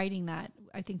writing that,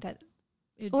 I think that,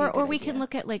 or we can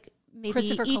look at like maybe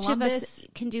each Columbus of us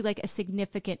can do like a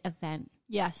significant event.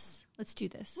 Yes, let's do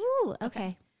this. Ooh,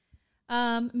 okay.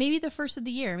 Maybe the first of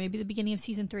the year, maybe the beginning of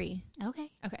season 3. Okay.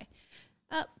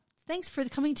 Thanks for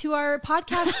coming to our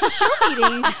podcast show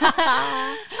meeting.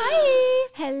 Hi.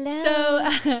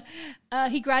 Hello. So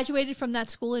he graduated from that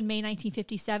school in May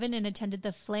 1957 and attended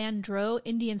the Flandreau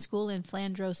Indian School in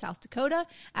Flandreau, South Dakota.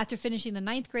 After finishing the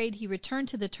 9th grade, he returned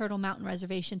to the Turtle Mountain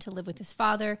Reservation to live with his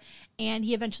father, and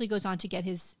he eventually goes on to get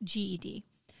his GED.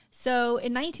 So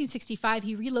in 1965,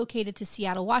 he relocated to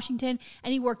Seattle, Washington,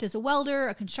 and he worked as a welder,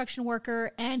 a construction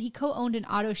worker, and he co-owned an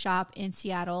auto shop in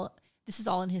Seattle. This is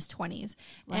all in his 20s.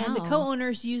 Wow. And the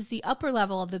co-owners used the upper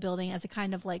level of the building as a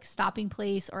kind of like stopping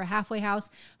place or a halfway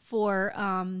house for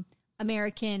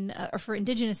American or for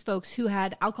indigenous folks who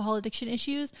had alcohol addiction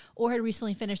issues or had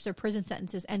recently finished their prison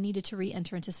sentences and needed to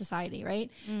re-enter into society, right?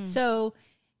 So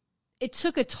it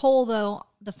took a toll, though,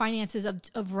 the finances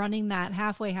of running that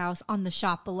halfway house on the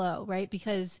shop below, right?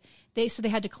 Because they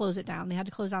had to close it down. They had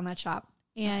to close down that shop.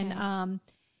 And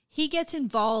he gets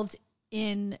involved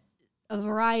in a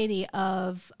variety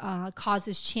of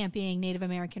causes championing Native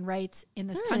American rights in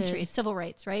this country, civil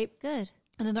rights, right? Good.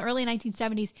 And in the early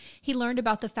 1970s, he learned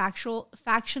about the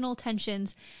factional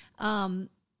tensions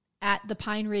at the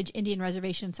Pine Ridge Indian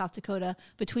Reservation in South Dakota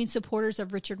between supporters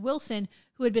of Richard Wilson,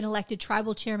 who had been elected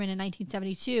tribal chairman in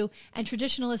 1972, and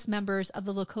traditionalist members of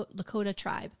the Lakota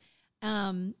tribe.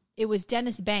 It was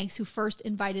Dennis Banks who first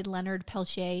invited Leonard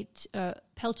Peltier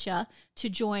to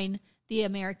join the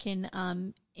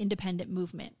American independent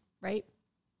movement, right?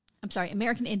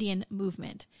 American Indian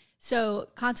movement. So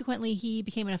consequently, he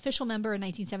became an official member in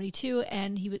 1972,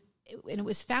 and it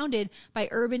was founded by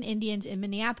urban Indians in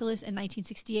Minneapolis in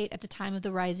 1968 at the time of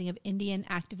the rising of Indian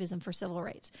activism for civil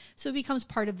rights. So it becomes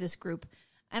part of this group.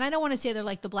 And I don't want to say they're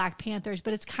like the Black Panthers,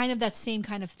 but it's kind of that same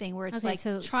kind of thing where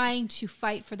it's trying to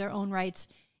fight for their own rights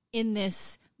in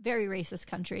this very racist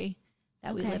country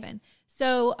that we live in.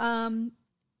 So,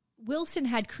 Wilson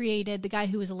had created, the guy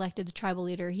who was elected the tribal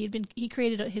leader, he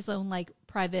created his own like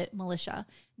private militia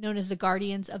known as the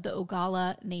Guardians of the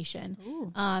Oglala Nation.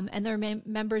 And their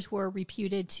members were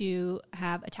reputed to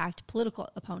have attacked political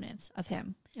opponents of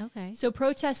him. Okay. So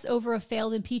protests over a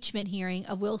failed impeachment hearing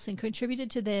of Wilson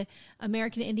contributed to the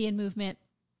American Indian movement,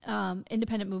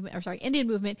 Indian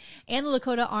movement, and the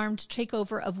Lakota armed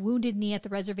takeover of Wounded Knee at the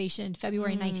reservation in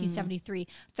February 1973.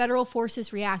 Federal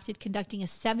forces reacted, conducting a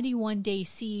 71-day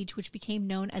siege, which became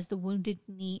known as the Wounded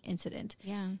Knee Incident.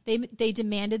 Yeah. They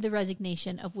demanded the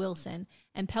resignation of Wilson.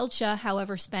 And Peltier,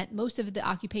 however, spent most of the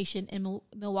occupation in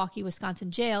Milwaukee,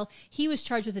 Wisconsin jail. He was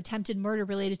charged with attempted murder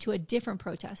related to a different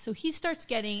protest. So he starts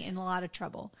getting in a lot of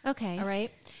trouble. Okay. All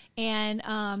right. And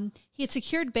he had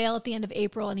secured bail at the end of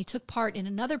April, and he took part in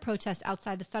another protest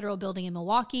outside the federal building in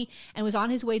Milwaukee and was on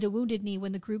his way to Wounded Knee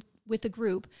with the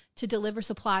group to deliver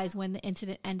supplies when the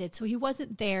incident ended. So he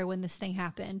wasn't there when this thing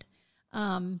happened.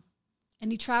 And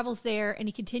he travels there, and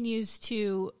he continues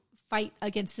to fight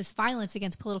against this violence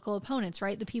against political opponents,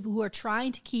 right? The people who are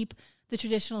trying to keep the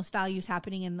traditionalist values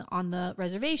happening on the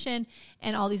reservation,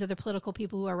 and all these other political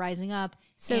people who are rising up.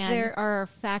 So there are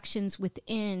factions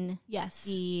within yes.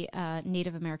 the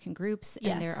Native American groups, and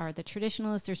yes. there are the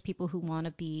traditionalists. There's people who want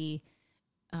to be,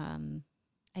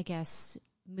 I guess,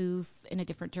 move in a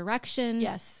different direction.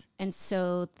 Yes. And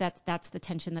so that's the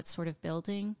tension that's sort of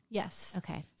building. Yes.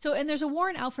 Okay. So, and there's a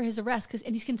warrant out for his arrest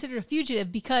and he's considered a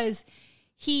fugitive because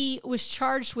he was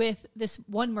charged with this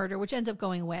one murder, which ends up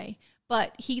going away.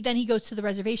 But he goes to the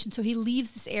reservation. So he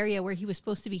leaves this area where he was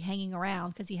supposed to be hanging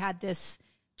around because he had this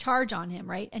charge on him,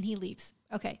 right? And he leaves.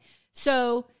 Okay.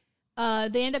 So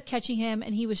they end up catching him,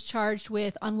 and he was charged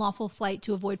with unlawful flight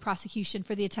to avoid prosecution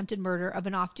for the attempted murder of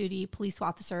an off-duty police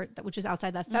officer, which was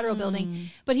outside that federal building.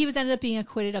 But he was ended up being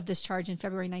acquitted of this charge in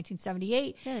February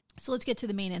 1978. Good. So let's get to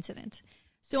the main incident.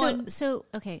 So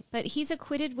okay, but he's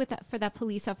acquitted for that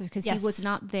police officer because he was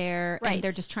not there, right. And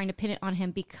they're just trying to pin it on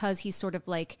him because he's sort of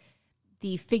like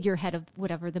the figurehead of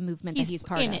whatever the movement that he's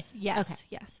part of. It. Yes, okay.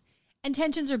 Yes. And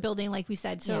tensions are building, like we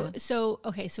said. So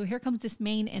here comes this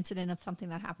main incident of something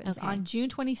that happens. Okay. On June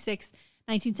 26,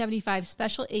 1975,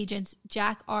 Special Agents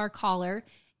Jack R. Collar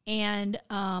and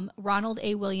Ronald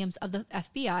A. Williams of the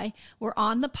FBI were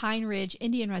on the Pine Ridge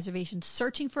Indian Reservation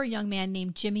searching for a young man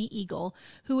named Jimmy Eagle,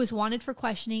 who was wanted for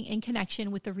questioning in connection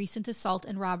with the recent assault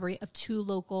and robbery of 2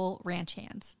 local ranch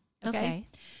hands. Okay.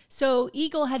 So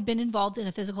Eagle had been involved in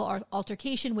a physical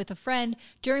altercation with a friend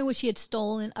during which he had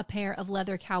stolen a pair of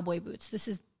leather cowboy boots. This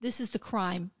is the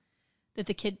crime that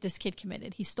this kid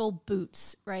committed. He stole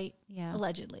boots, right? Yeah.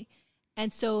 Allegedly.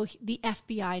 And so the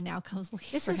FBI now comes looking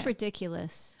This for is him.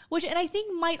 ridiculous. And I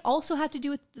think might also have to do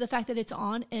with the fact that it's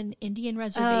on an Indian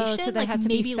reservation. So that has to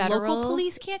be federal. Local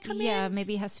police can't come in. Yeah,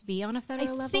 maybe it has to be on a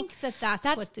federal level. I think that's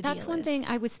what the deal is. That's one thing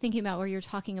I was thinking about where you're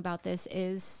talking about this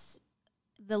is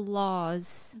the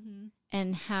laws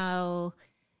and how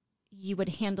you would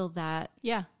handle that.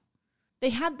 Yeah.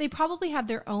 They probably have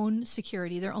their own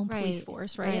security, their own police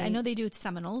force, right? I know they do with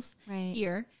Seminoles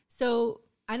here. So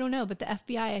I don't know, but the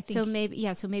FBI, I think.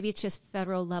 So maybe it's just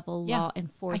federal level law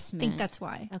enforcement. I think that's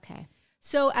why. Okay.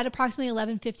 So at approximately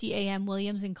 11:50 a.m.,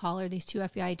 Williams and Collar, these 2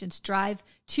 FBI agents, drive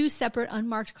 2 separate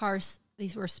unmarked cars.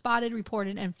 These were spotted,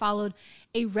 reported, and followed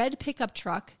a red pickup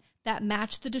truck that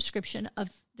matched the description of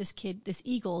this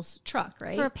Eagle's truck,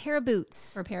 right? For a pair of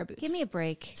boots. Give me a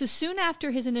break. So soon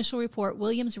after his initial report,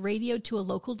 Williams radioed to a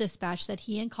local dispatch that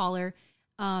he and Collar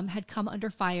had come under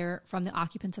fire from the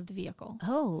occupants of the vehicle.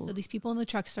 Oh. So these people in the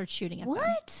truck start shooting at them.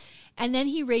 What? And then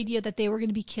he radioed that they were going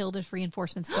to be killed if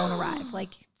reinforcements don't arrive.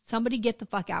 Like, somebody get the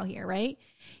fuck out here, right?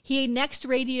 He next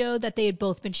radioed that they had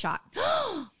both been shot.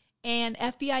 And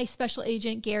FBI Special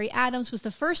Agent Gary Adams was the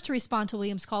first to respond to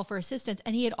Williams' call for assistance,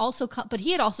 and he had also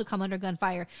come under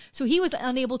gunfire. So he was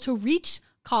unable to reach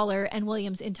Collar and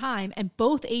Williams in time, and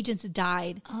both agents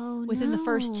died within the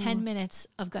first 10 minutes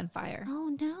of gunfire.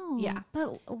 Oh, no. Yeah.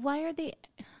 But why are they...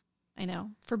 I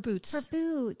know. For boots.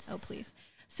 Oh, please.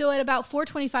 So at about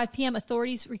 4:25 p.m.,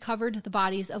 authorities recovered the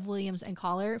bodies of Williams and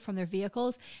Collar from their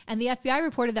vehicles, and the FBI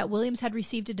reported that Williams had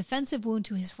received a defensive wound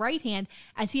to his right hand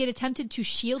as he had attempted to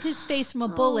shield his face from a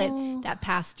bullet that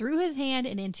passed through his hand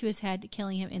and into his head,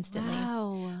 killing him instantly.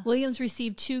 Wow. Williams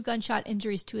received 2 gunshot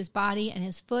injuries to his body and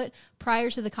his foot prior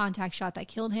to the contact shot that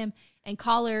killed him, and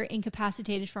Collar,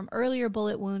 incapacitated from earlier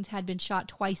bullet wounds, had been shot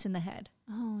twice in the head.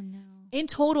 Oh, no. In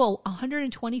total,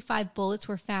 125 bullets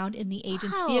were found in the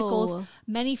agents' vehicles,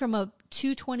 many from a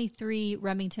 .223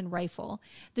 Remington rifle.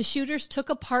 The shooters took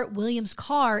apart Williams'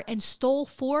 car and stole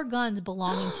 4 guns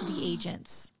belonging to the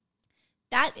agents.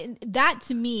 That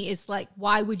to me is like,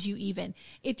 why would you even?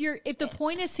 If the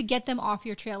point is to get them off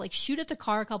your trail, like shoot at the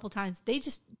car a couple times. They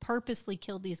just purposely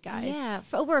killed these guys. Yeah,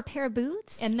 for over a pair of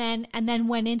boots, and then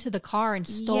went into the car and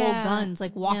stole guns.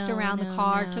 Like walked around the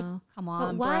car. Come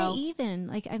on, but why bro. even?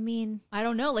 Like, I mean, I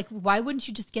don't know. Like, why wouldn't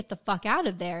you just get the fuck out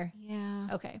of there? Yeah.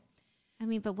 Okay. I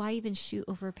mean, but why even shoot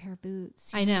over a pair of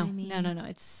boots? I know. What I mean? No.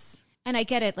 It's. And I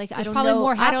get it. Like, I don't know.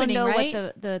 I don't know right?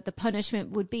 what the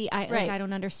punishment would be. I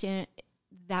don't understand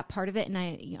that part of it, and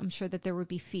I'm sure that there would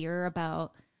be fear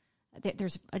about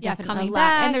there's a definite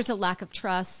lack, and there's a lack of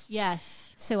trust.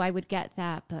 Yes, so I would get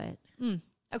that, but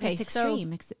okay, it's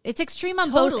extreme. It's extreme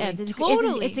on both ends. It's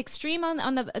it's extreme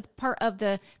on the part of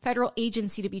the federal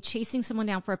agency to be chasing someone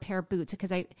down for a pair of boots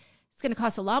because it's going to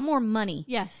cost a lot more money.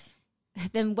 Yes,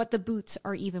 than what the boots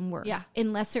are even worth. Yeah,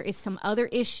 unless there is some other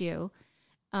issue.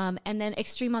 And then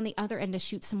extreme on the other end to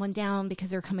shoot someone down because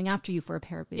they're coming after you for a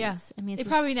pair of boots. Yeah. I mean, they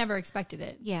probably never expected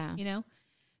it. Yeah. You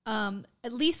know?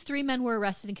 At least 3 men were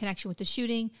arrested in connection with the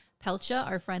shooting. Peltier,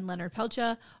 our friend Leonard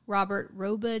Peltier, Robert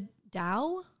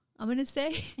Robidoux, I'm going to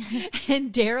say,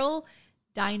 and Daryl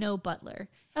Dino Butler.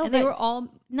 Oh, and they were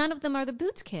all... None of them are the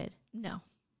Boots kid. No.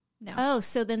 No. Oh,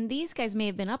 so then these guys may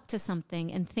have been up to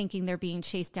something and thinking they're being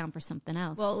chased down for something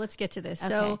else. Well, let's get to this. Okay.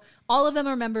 So all of them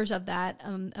are members of that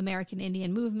American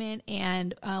Indian movement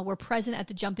and were present at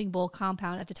the Jumping Bull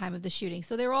compound at the time of the shooting.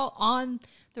 So they were all on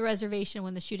the reservation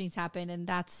when the shootings happened, and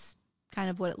that's kind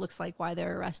of what it looks like why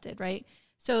they're arrested, right?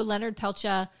 So Leonard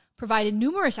Peltier provided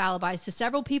numerous alibis to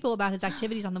several people about his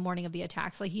activities on the morning of the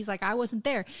attacks. Like, he's like, I wasn't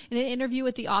there. In an interview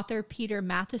with the author Peter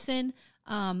Matheson,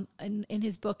 in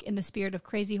his book In the Spirit of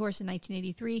Crazy Horse in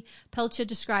 1983, Peltier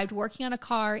described working on a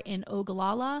car in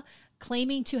Ogallala,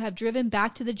 claiming to have driven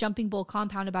back to the Jumping Bull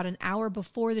compound about an hour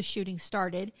before the shooting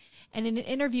started. And in an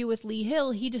interview with Lee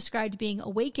Hill, he described being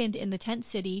awakened in the tent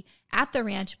city at the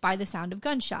ranch by the sound of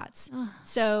gunshots.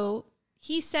 So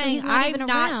he's saying, I'm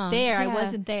not there. Yeah. I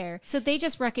wasn't there. So they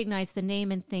just recognize the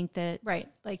name and think that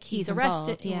like he's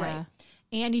arrested. Involved, yeah. Right.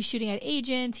 And he's shooting at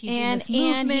agents. He's in this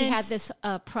movement. And he had this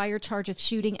prior charge of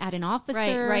shooting at an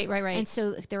officer. Right. And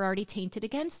so they're already tainted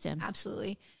against him.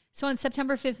 Absolutely. So on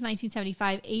September 5th,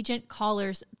 1975, Agent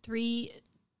Caller's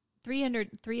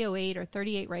 308 or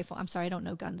 38 rifle. I'm sorry, I don't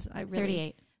know guns.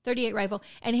 38 rifle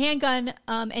and handgun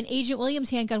and Agent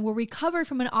Williams' handgun were recovered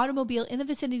from an automobile in the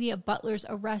vicinity of Butler's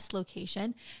arrest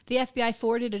location. The FBI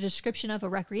forwarded a description of a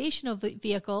recreational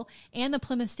vehicle and the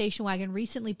Plymouth station wagon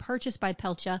recently purchased by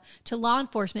Peltier to law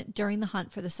enforcement during the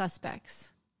hunt for the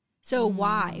suspects. So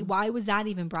why was that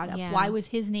even brought up? Yeah. Why was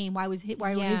his name? Why were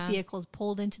his vehicles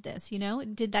pulled into this? You know,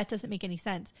 that doesn't make any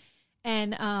sense.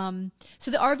 And so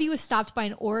the RV was stopped by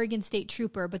an Oregon state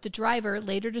trooper, but the driver,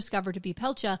 later discovered to be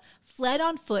Peltier, fled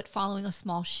on foot following a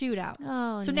small shootout.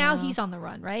 Oh, so now he's on the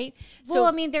run, right? Well,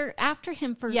 I mean, they're after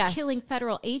him for killing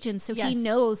federal agents, so he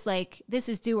knows, like, this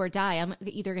is do or die. I'm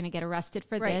either going to get arrested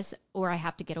for this or I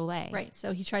have to get away. Right,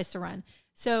 so he tries to run.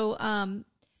 So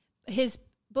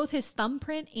both his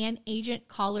thumbprint and Agent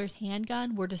Caller's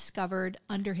handgun were discovered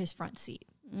under his front seat,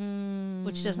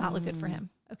 which does not look good for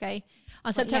him. Okay.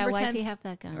 On September 10th, why does he have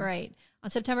that gun? Right. On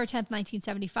September 10th,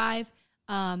 1975,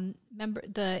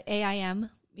 the AIM,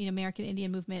 American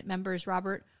Indian Movement members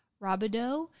Robert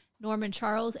Robideau, Norman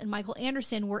Charles, and Michael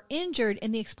Anderson were injured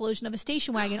in the explosion of a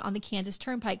station wagon on the Kansas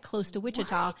Turnpike close to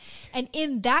Wichita. What? And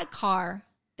in that car,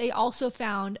 they also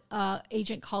found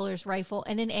Agent Caller's rifle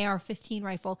and an AR-15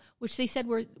 rifle, which they said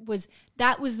was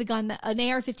the gun that an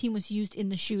AR-15 was used in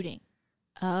the shooting.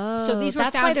 Oh, so these were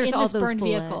that's found why there's in all this those burned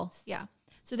bullets. vehicle. Yeah.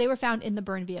 So they were found in the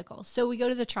burned vehicle. So we go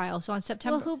to the trial. So on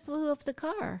September... Well, who blew up the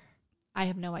car? I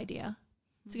have no idea.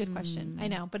 It's a good question. I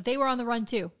know. But they were on the run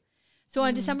too. So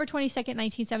on December 22nd,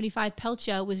 1975,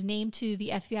 Peltier was named to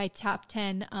the FBI top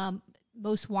 10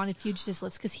 most wanted fugitives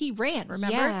list because he ran,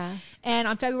 remember? Yeah. And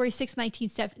on February 6,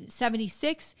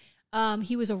 1976,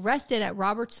 he was arrested at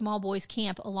Robert Smallboy's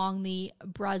camp along the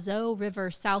Brazeau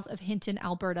River south of Hinton,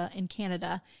 Alberta in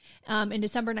Canada. In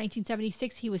December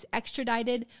 1976, he was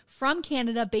extradited from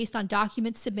Canada based on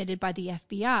documents submitted by the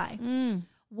FBI.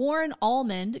 Warren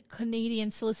Almond, Canadian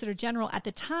Solicitor General at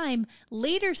the time,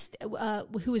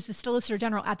 who was the Solicitor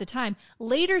General at the time,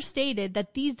 later stated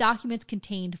that these documents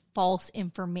contained false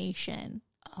information.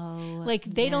 Oh,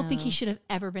 they don't think he should have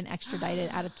ever been extradited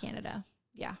out of Canada.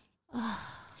 Yeah.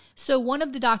 So one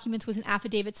of the documents was an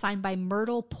affidavit signed by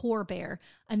Myrtle Poorbear,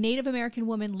 a Native American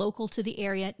woman local to the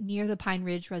area near the Pine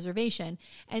Ridge Reservation.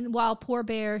 And while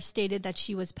Poorbear stated that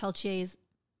she was Peltier's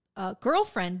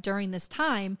girlfriend during this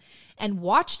time and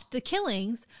watched the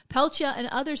killings, Peltier and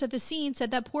others at the scene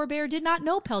said that Poorbear did not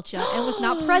know Peltier and was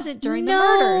not present during the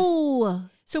murders.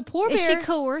 So Poorbear... Is she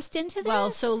coerced into this?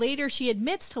 Well, so later she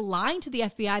admits to lying to the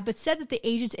FBI, but said that the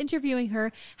agents interviewing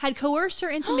her had coerced her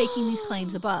into making these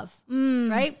claims above.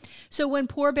 Right? So when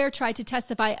Poorbear tried to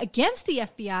testify against the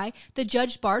FBI, the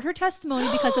judge barred her testimony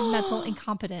because of mental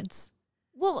incompetence.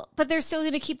 Well, but they're still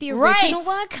going to keep the original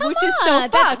one? Come which on. Is so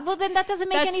fucked. Well, then that doesn't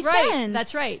make any sense.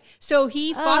 That's right. So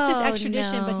he fought this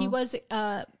extradition, no. but he was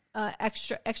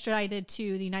extradited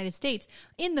to the United States.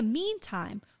 In the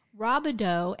meantime,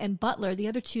 Robideau and Butler, the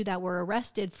other two that were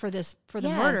arrested for the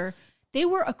murder, they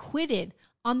were acquitted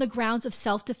on the grounds of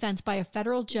self-defense by a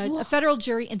federal judge, a federal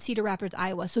jury in Cedar Rapids,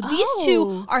 Iowa. So these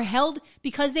two are held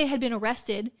because they had been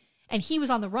arrested and he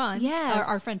was on the run. Yes.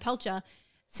 Our friend Peltier.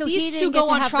 So these he two go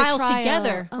on trial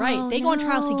together, Oh, right? They go on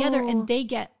trial no. together and they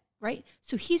get, right?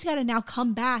 So he's got to now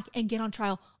come back and get on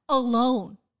trial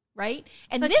alone, right?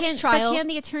 And But can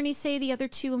the attorney say the other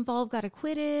two involved got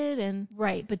acquitted? And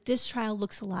right, but this trial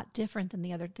looks a lot different than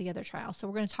the other trial. So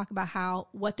we're going to talk about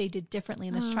what they did differently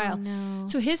in this trial. No.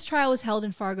 So his trial was held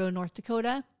in Fargo, North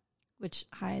Dakota, which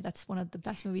that's one of the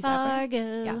best movies ever.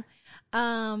 Fargo.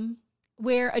 Yeah.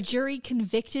 where a jury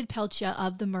convicted Peltier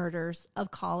of the murders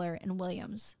of Collar and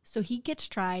Williams. So he gets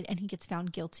tried and he gets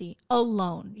found guilty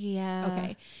alone. Yeah.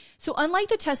 Okay. So unlike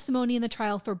the testimony in the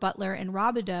trial for Butler and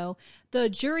Robideau, the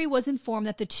jury was informed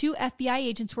that the 2 FBI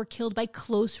agents were killed by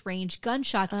close-range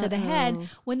gunshots to the head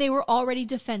when they were already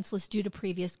defenseless due to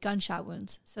previous gunshot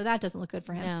wounds. So that doesn't look good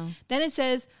for him. No. Then it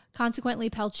says, consequently,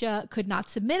 Peltier could not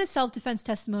submit a self-defense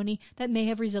testimony that may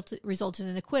have resulted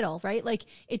in acquittal, right? Like,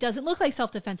 it doesn't look like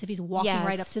self-defense if he's walking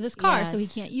right up to this car, so he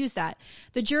can't use that.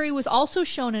 The jury was also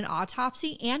shown an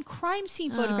autopsy and crime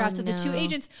scene photographs of the 2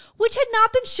 agents, which had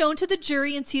not been shown to the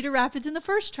jury in Cedar Rapids in the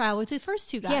first trial with the first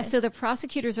 2 guys. Yeah, so the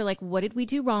prosecutors are like, what did we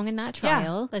do wrong in that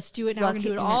trial? Yeah, let's do it now. We're going to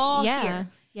do it all here.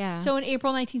 Yeah. So in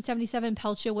April 1977,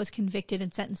 Peltier was convicted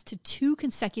and sentenced to 2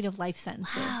 consecutive life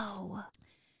sentences. Wow.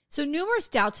 So numerous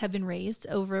doubts have been raised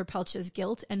over Peltier's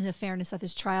guilt and the fairness of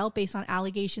his trial based on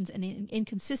allegations and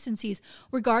inconsistencies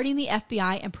regarding the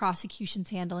FBI and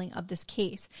prosecution's handling of this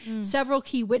case. Several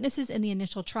key witnesses in the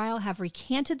initial trial have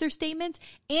recanted their statements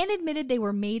and admitted they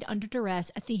were made under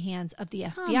duress at the hands of the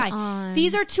FBI.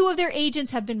 These are 2 of their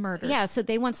agents have been murdered. Yeah, so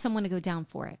they want someone to go down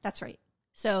for it. That's right.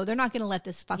 So they're not going to let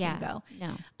this fucking go.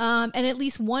 No. And at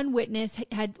least one witness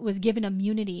was given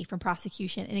immunity from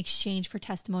prosecution in exchange for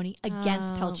testimony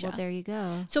against Peltier. Well, there you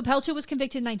go. So Peltier was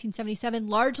convicted in 1977,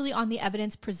 largely on the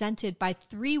evidence presented by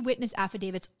 3 witness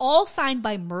affidavits, all signed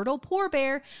by Myrtle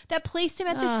Pourbaix, that placed him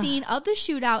at the scene of the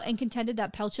shootout and contended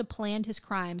that Peltier planned his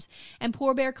crimes. And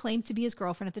Pourbaix claimed to be his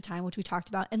girlfriend at the time, which we talked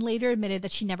about, and later admitted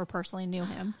that she never personally knew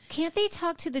him. Can't they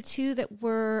talk to the 2 that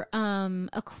were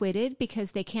acquitted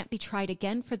because they can't be tried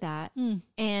again for that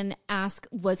and ask,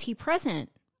 was he present?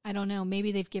 I don't know.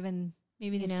 Maybe they've given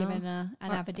an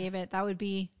affidavit.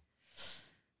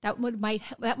 That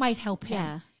might help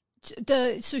him.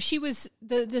 Yeah. So she was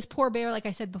this Pourbaix, like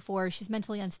I said before, she's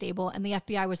mentally unstable, and the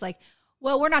FBI was like,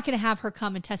 well, we're not going to have her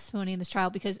come and testify in this trial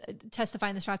because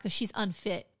she's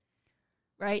unfit,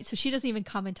 right? So she doesn't even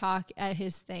come and talk at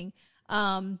his thing.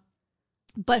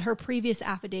 But her previous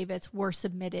affidavits were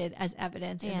submitted as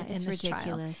evidence in this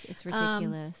trial. It's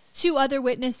ridiculous. 2 other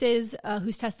witnesses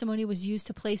whose testimony was used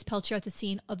to place Peltier at the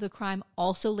scene of the crime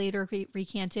also later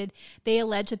recanted. They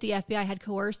alleged that the FBI had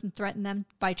coerced and threatened them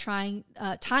by tying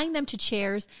them to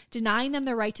chairs, denying them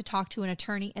the right to talk to an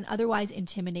attorney, and otherwise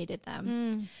intimidated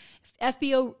them.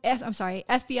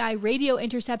 FBI radio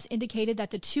intercepts indicated that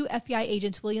the 2 FBI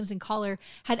agents, Williams and Collar,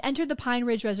 had entered the Pine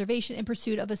Ridge Reservation in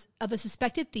pursuit of a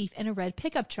suspected thief in a red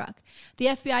pickup truck. The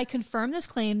FBI confirmed this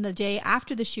claim the day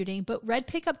after the shooting, but red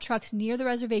pickup trucks near the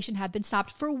reservation had been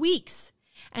stopped for weeks.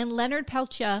 And Leonard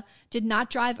Peltier did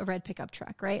not drive a red pickup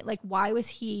truck, right? Like, why was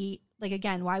his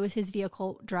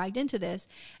vehicle dragged into this?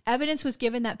 Evidence was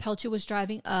given that Peltier was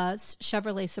driving a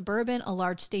Chevrolet Suburban, a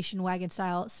large station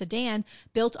wagon-style sedan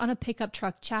built on a pickup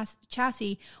truck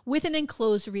chassis with an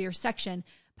enclosed rear section.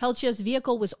 Peltier's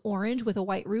vehicle was orange with a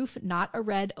white roof, not a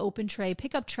red open-tray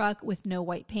pickup truck with no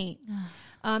white paint.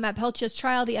 At Peltier's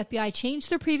trial, the FBI changed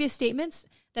their previous statements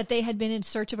that they had been in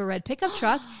search of a red pickup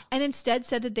truck and instead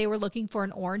said that they were looking for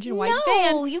an orange and white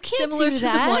van you can't similar do to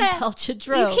that. the one Peltier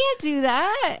drove. You can't do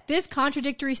that. This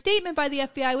contradictory statement by the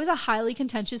FBI was a highly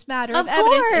contentious matter of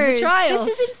evidence in the trials.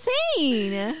 This is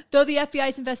insane. Though the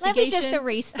FBI's investigation... Let me just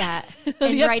erase that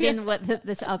and write in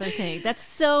this other thing. That's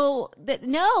so...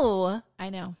 no. I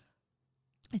know.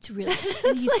 It's really...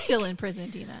 He's still in prison,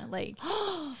 Dina. Like...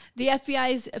 The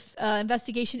FBI's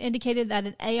investigation indicated that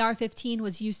an AR-15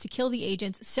 was used to kill the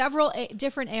agents. Several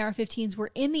different AR-15s were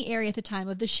in the area at the time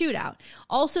of the shootout.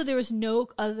 Also, there was no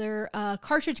other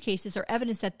cartridge cases or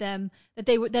evidence that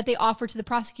they offered to the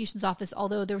prosecution's office,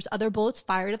 although there was other bullets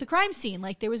fired at the crime scene.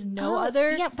 Like, there was no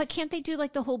other... Yeah, but can't they do,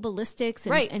 like, the whole ballistics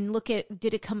and look at,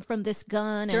 did it come from this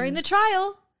gun? During the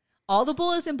trial... All the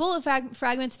bullets and bullet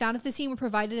fragments found at the scene were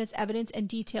provided as evidence and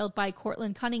detailed by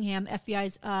Cortland Cunningham,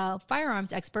 FBI's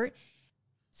firearms expert.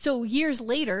 So years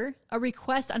later, a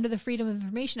request under the Freedom of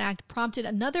Information Act prompted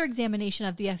another examination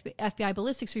of the FBI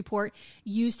ballistics report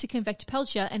used to convict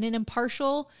Peltier, and an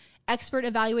impartial expert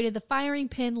evaluated the firing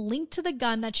pin linked to the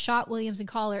gun that shot Williams and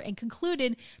Collar and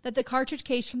concluded that the cartridge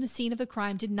case from the scene of the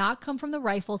crime did not come from the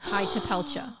rifle tied to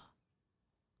Peltier.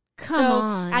 Come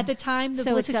on. At the time, the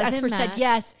ballistics expert said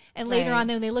yes, and later on,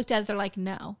 when they looked at it, they're like,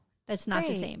 no, that's not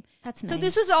the same. That's nice. So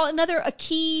this was a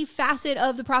key facet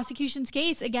of the prosecution's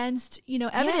case against,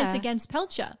 evidence against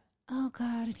Peltier. Oh,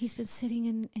 God. And he's been sitting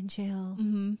in jail,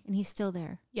 and he's still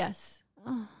there. Yes.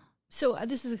 Oh. So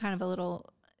this is kind of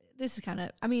this is kind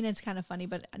of, I mean, it's kind of funny,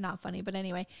 but not funny. But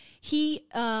anyway, he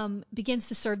begins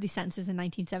to serve these sentences in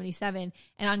 1977.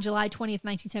 And on July 20th,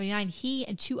 1979, he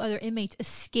and 2 other inmates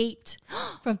escaped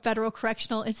from Federal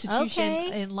Correctional Institution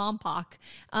in Lompoc.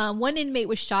 One inmate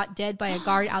was shot dead by a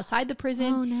guard outside the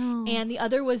prison. Oh, no. And the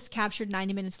other was captured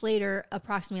 90 minutes later,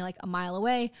 approximately like a mile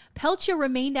away. Peltier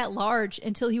remained at large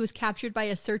until he was captured by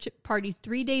a search party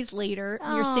 3 days later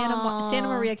near Santa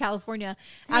Maria, California,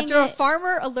 after a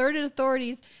farmer alerted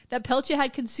authorities that Peltier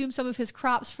had consumed some of his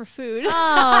crops for food.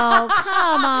 Oh,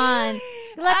 come on.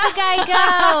 Let the guy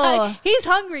go. He's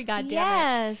hungry, goddammit.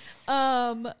 Yes.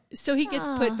 So he gets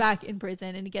put back in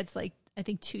prison, and he gets like, I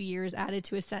think 2 years added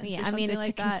to his sentence. Yeah, or I mean, something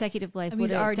it's like a consecutive life. I mean,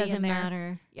 It doesn't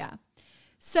matter. Yeah.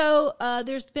 So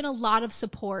there's been a lot of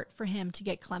support for him to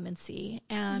get clemency.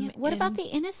 What about the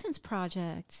Innocence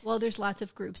Project? Well, there's lots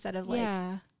of groups that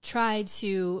have tried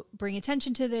to bring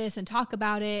attention to this and talk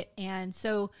about it. And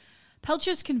so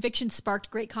Peltier's conviction sparked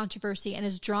great controversy and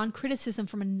has drawn criticism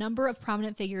from a number of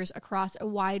prominent figures across a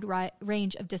wide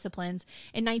range of disciplines.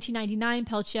 In 1999,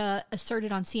 Peltier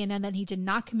asserted on CNN that he did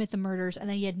not commit the murders and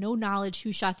that he had no knowledge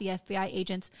who shot the FBI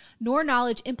agents, nor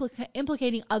knowledge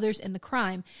implicating others in the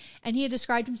crime. And he had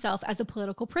described himself as a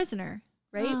political prisoner,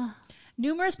 right?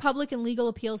 Numerous public and legal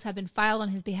appeals have been filed on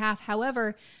his behalf.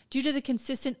 However, due to the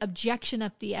consistent objection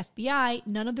of the FBI,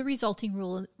 none of the resulting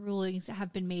rulings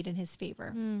have been made in his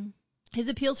favor. His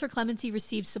appeals for clemency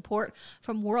received support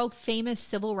from world-famous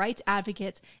civil rights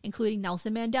advocates, including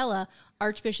Nelson Mandela,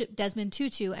 Archbishop Desmond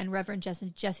Tutu, and Reverend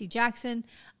Jesse Jackson,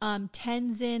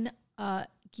 Tenzin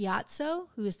Gyatso,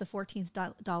 who is the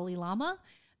 14th Dalai Lama,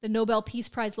 the Nobel Peace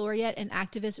Prize laureate and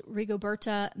activist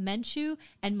Rigoberta Menchú,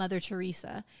 and Mother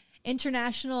Teresa.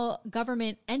 International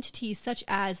government entities such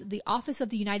as the Office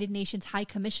of the United Nations High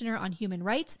Commissioner on Human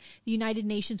Rights, the United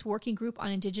Nations Working Group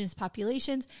on Indigenous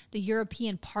Populations, the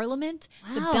European Parliament,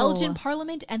 the Belgian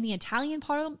Parliament, and the Italian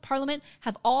Parliament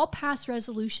have all passed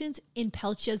resolutions in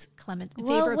Peltier's favor of Peltier's clemency.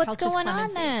 Well, what's going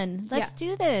on then? Let's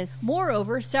do this.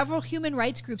 Moreover, several human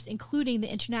rights groups, including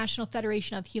the International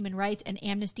Federation of Human Rights and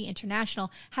Amnesty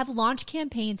International, have launched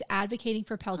campaigns advocating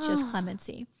for Peltier's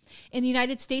clemency. In the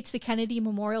United States, the Kennedy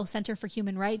Memorial Center for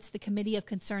Human Rights, the Committee of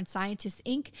Concerned Scientists,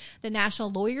 Inc., the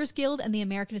National Lawyers Guild, and the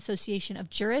American Association of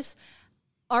Jurists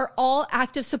are all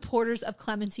active supporters of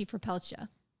clemency for Peltier.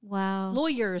 Wow.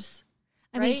 Lawyers.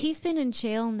 I mean, he's been in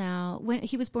jail now. When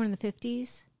he was born in the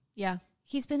 50s. Yeah.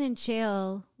 He's been in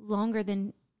jail longer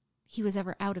than he was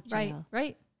ever out of jail.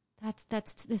 Right.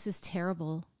 This is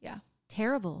terrible. Yeah.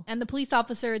 Terrible. And the police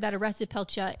officer that arrested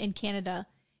Peltier in Canada,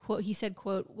 quote, he said,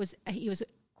 quote, he was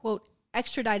quote,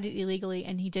 extradited illegally,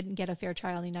 and he didn't get a fair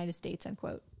trial in the United States, end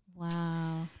quote.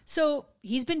 Wow. So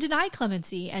he's been denied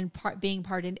clemency and being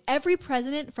pardoned. Every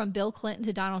president from Bill Clinton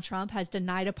to Donald Trump has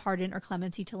denied a pardon or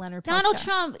clemency to Leonard Peltier. Donald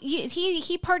Trump,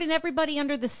 he pardoned everybody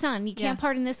under the sun. You can't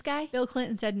pardon this guy? Bill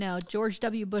Clinton said no. George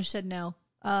W. Bush said no.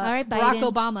 All right, Barack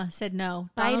Obama said no.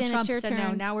 Donald Biden, Trump it's your said no.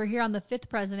 turn. Now we're here on the 5th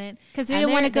president because they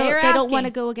don't want to go. They don't want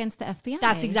to go against the FBI.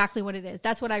 That's exactly what it is.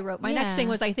 That's what I wrote. My next thing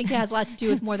was I think it has lots to do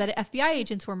with more that FBI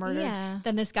agents were murdered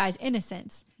than this guy's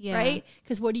innocence. Yeah. Right?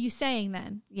 Because what are you saying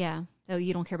then? Yeah. So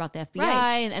you don't care about the FBI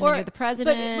and then you're the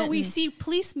president. But we see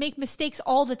police make mistakes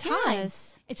all the time.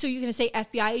 Yes. And so you're going to say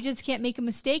FBI agents can't make a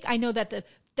mistake? I know that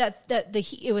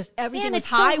everything was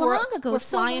high. So long ago. We're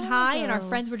flying high, and our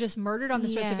friends were just murdered on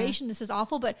this reservation. This is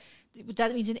awful, but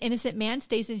that means an innocent man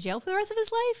stays in jail for the rest of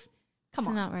his life? Come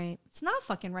on. It's not right. It's not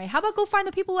fucking right. How about go find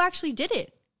the people who actually did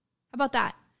it? How about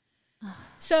that?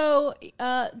 So,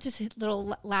 just a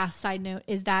little last side note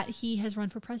is that he has run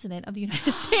for president of the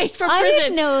United States from prison. I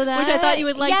didn't know that. Which I thought you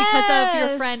would like because of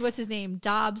your friend. What's his name?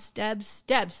 Debs.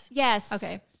 Yes.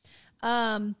 Okay.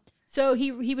 So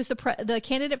he was the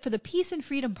candidate for the Peace and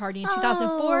Freedom Party in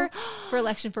 2004 for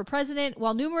election for president.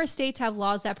 While numerous states have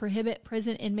laws that prohibit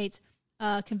prison inmates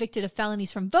convicted of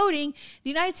felonies from voting, the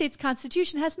United States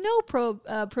Constitution has no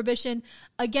prohibition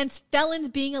against felons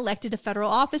being elected to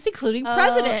federal office, including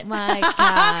president. Oh my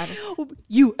God.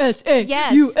 USA.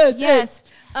 Yes. USA. Yes.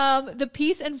 The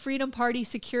Peace and Freedom Party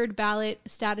secured ballot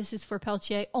statuses for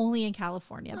Peltier only in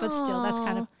California, but still, that's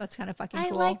kind of fucking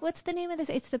cool. I like. What's the name of this?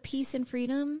 It's the Peace and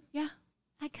Freedom. Yeah.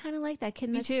 I kind of like that.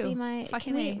 Can Me this too. be my?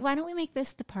 Why don't we make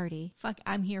this the party? Fuck,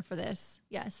 I'm here for this.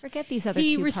 Yes. Forget these other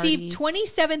He two received parties.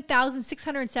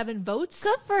 27,607 votes.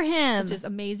 Good for him. Which is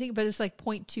amazing, but it's like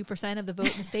 0.2% of the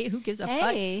vote in the state. Who gives a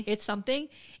Hey. fuck? It's something.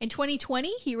 In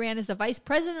 2020, he ran as the vice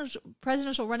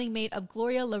presidential running mate of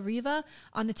Gloria La Riva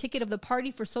on the ticket of the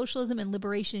Party for Socialism and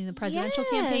Liberation in the presidential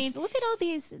campaign. Look at all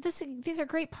these. These are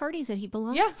great parties that he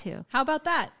belongs to. How about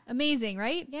that? Amazing,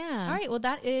 right? Yeah. All right. Well,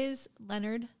 that is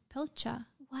Leonard Peltier.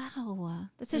 Wow.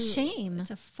 That's a shame. It's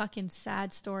a fucking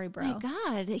sad story, bro. My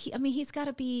God. He's got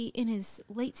to be in his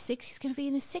late 60s. He's going to be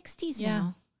in his 60s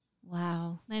now.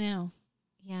 Wow. I know.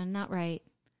 Yeah, not right.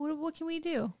 What can we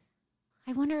do?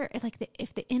 I wonder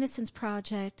if the Innocence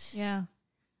Project, can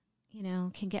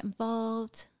get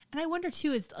involved. And I wonder,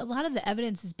 too, is a lot of the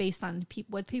evidence is based on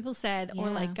what people said or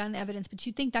like gun evidence. But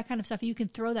you think that kind of stuff, you can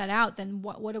throw that out, then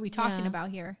what are we talking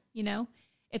about here?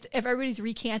 If everybody's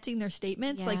recanting their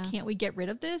statements, can't we get rid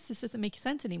of this? This doesn't make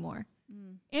sense anymore.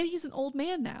 And he's an old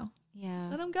man now. Yeah.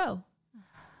 Let him go.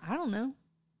 I don't know.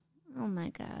 Oh, my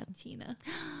God. Tina.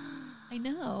 I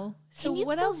know. So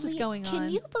what else is going on? Can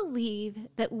you believe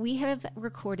that we have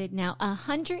recorded now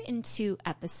 102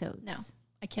 episodes? No,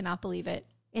 I cannot believe it.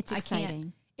 It's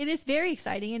exciting. It is very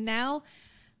exciting. And now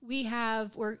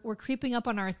we're creeping up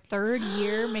on our 3rd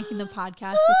year making the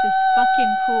podcast, which is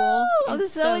fucking cool. I'm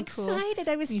so excited.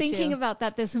 I was thinking about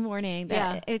that this morning.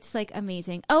 It's like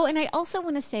amazing. Oh, and I also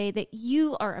want to say that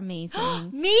you are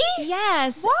amazing. Me?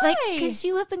 Yes. Why? Because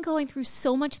you have been going through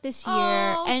so much this year,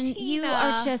 and Tina. you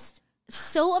are just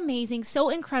so amazing, so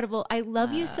incredible. I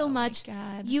love you so much.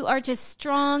 God. You are just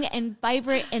strong and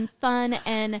vibrant and fun,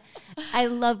 and I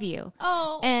love you.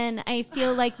 Oh. And I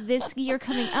feel like this year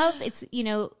coming up, it's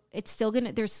still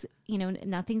gonna, there's,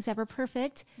 nothing's ever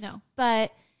perfect. No.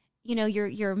 But,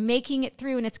 you're making it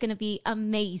through, and it's gonna be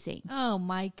amazing. Oh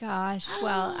my gosh.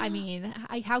 Well, I mean,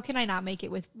 how can I not make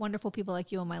it with wonderful people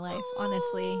like you in my life?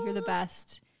 Honestly, you're the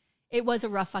best. It was a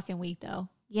rough fucking week though.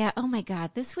 Yeah. Oh my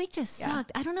God. This week just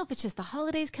sucked. I don't know if it's just the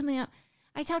holidays coming up.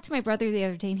 I talked to my brother the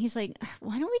other day, and he's like,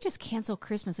 why don't we just cancel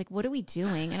Christmas? Like, what are we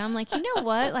doing? And I'm like, you know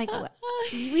what? Like,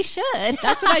 we should.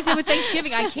 That's what I did with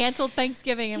Thanksgiving. I canceled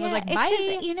Thanksgiving and was like, bye.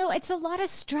 It's just, it's a lot of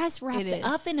stress wrapped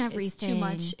up in everything.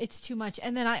 It's too much.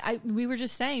 And then we were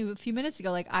just saying a few minutes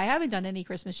ago, like, I haven't done any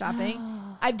Christmas shopping.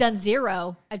 I've done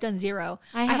zero.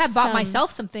 I have bought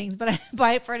myself some things, but I didn't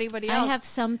buy it for anybody else. I have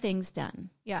some things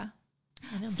done. Yeah.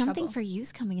 Something for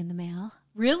you's coming in the mail.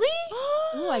 Really?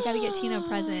 Oh, I got to get Tina a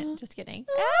present. Just kidding.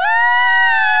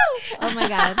 Oh my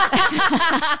God.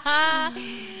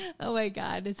 Oh my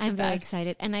God. It's I'm very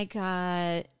excited. And I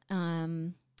got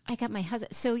my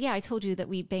husband. So yeah, I told you that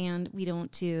we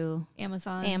don't do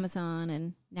Amazon,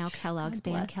 and now Kellogg's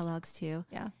banned Kellogg's too.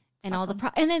 Yeah. And all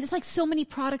the and then it's like so many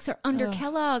products are under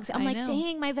Kellogg's. I'm like,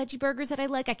 dang, my veggie burgers that I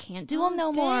like, I can't do them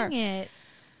no more. Dang it.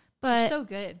 But you're so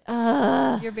good.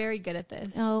 You're very good at this.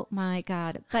 Oh my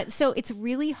God. But so it's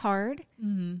really hard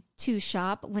to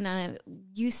shop when I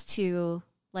used to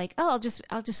like, I'll just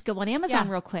go on Amazon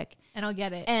real quick. And I'll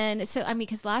get it. And so,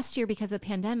 because last year, because of the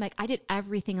pandemic, I did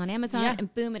everything on Amazon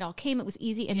and boom, it all came. It was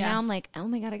easy. And now I'm like, oh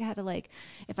my God, I got to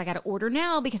if I got to order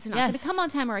now because it's not going to come on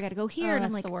time, or I got to go here. And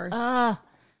I'm like, the worst. I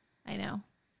know.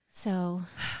 So,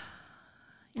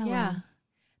 well.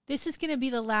 This is going to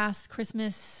be the last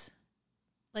Christmas.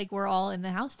 Like, we're all in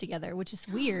the house together, which is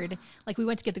weird. Like, we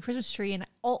went to get the Christmas tree, and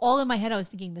all in my head, I was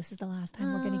thinking, this is the last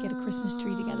time we're going to get a Christmas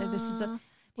tree together. This is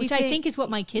which I think is what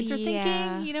my kids are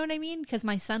thinking. You know what I mean? Because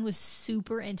my son was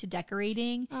super into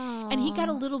decorating, and he got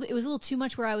it was a little too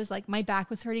much where I was like, my back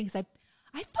was hurting because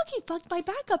I fucking fucked my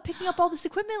back up picking up all this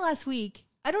equipment last week.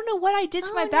 I don't know what I did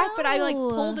to my back, but I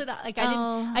pulled it up. Like,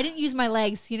 I didn't use my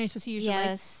legs. You're supposed to use your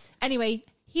legs. Anyway.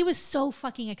 He was so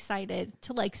fucking excited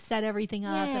to set everything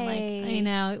up. Yay. And I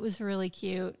know, it was really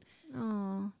cute.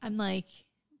 Oh, I'm like,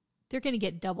 they're going to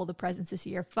get double the presents this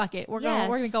year. Fuck it. We're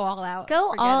going to go all out.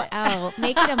 Go all out.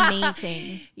 Make it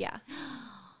amazing. Yeah.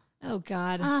 Oh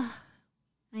God.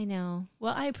 I know.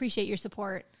 Well, I appreciate your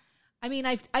support. I mean,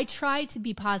 I try to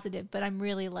be positive, but I'm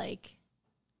really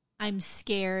I'm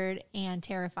scared and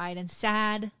terrified and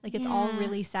sad. Like, it's all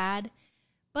really sad,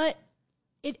 but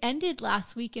it ended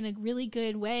last week in a really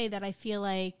good way that I feel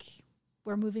like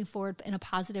we're moving forward in a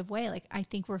positive way. Like, I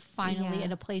think we're finally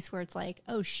at a place where it's like,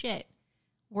 oh shit,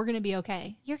 we're going to be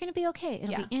okay. You're going to be okay.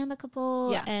 It'll be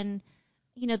amicable. Yeah. And,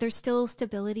 there's still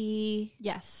stability.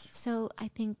 Yes. So I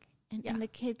think, and the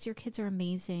kids, your kids are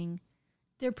amazing.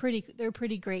 They're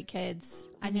pretty great kids.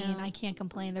 I mean, I can't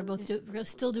complain. They're both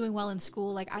still doing well in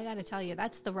school. Like, I got to tell you,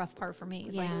 that's the rough part for me.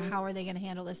 It's like, how are they going to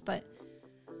handle this? But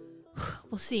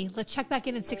we'll see. Let's check back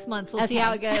in 6 months. We'll see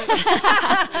how it goes.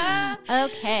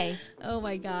 Okay. Oh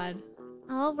my God.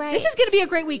 All right. This is going to be a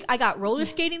great week. I got roller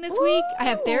skating this week. I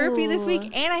have therapy this week,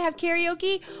 and I have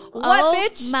karaoke. What,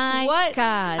 bitch? My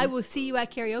God. I will see you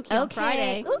at karaoke on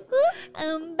Friday.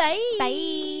 Bye.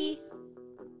 Bye.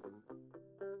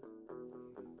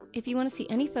 If you want to see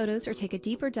any photos or take a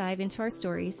deeper dive into our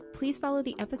stories, please follow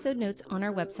the episode notes on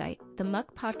our website,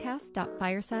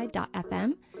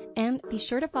 themuckpodcast.fireside.fm, and be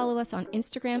sure to follow us on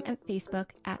Instagram and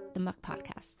Facebook at The Muck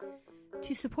Podcast.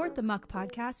 To support the Muck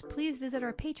Podcast, please visit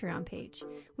our Patreon page.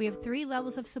 We have 3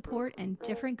 levels of support and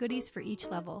different goodies for each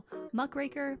level: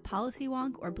 Muckraker, Policy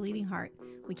Wonk, or Bleeding Heart.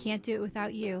 We can't do it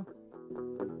without you.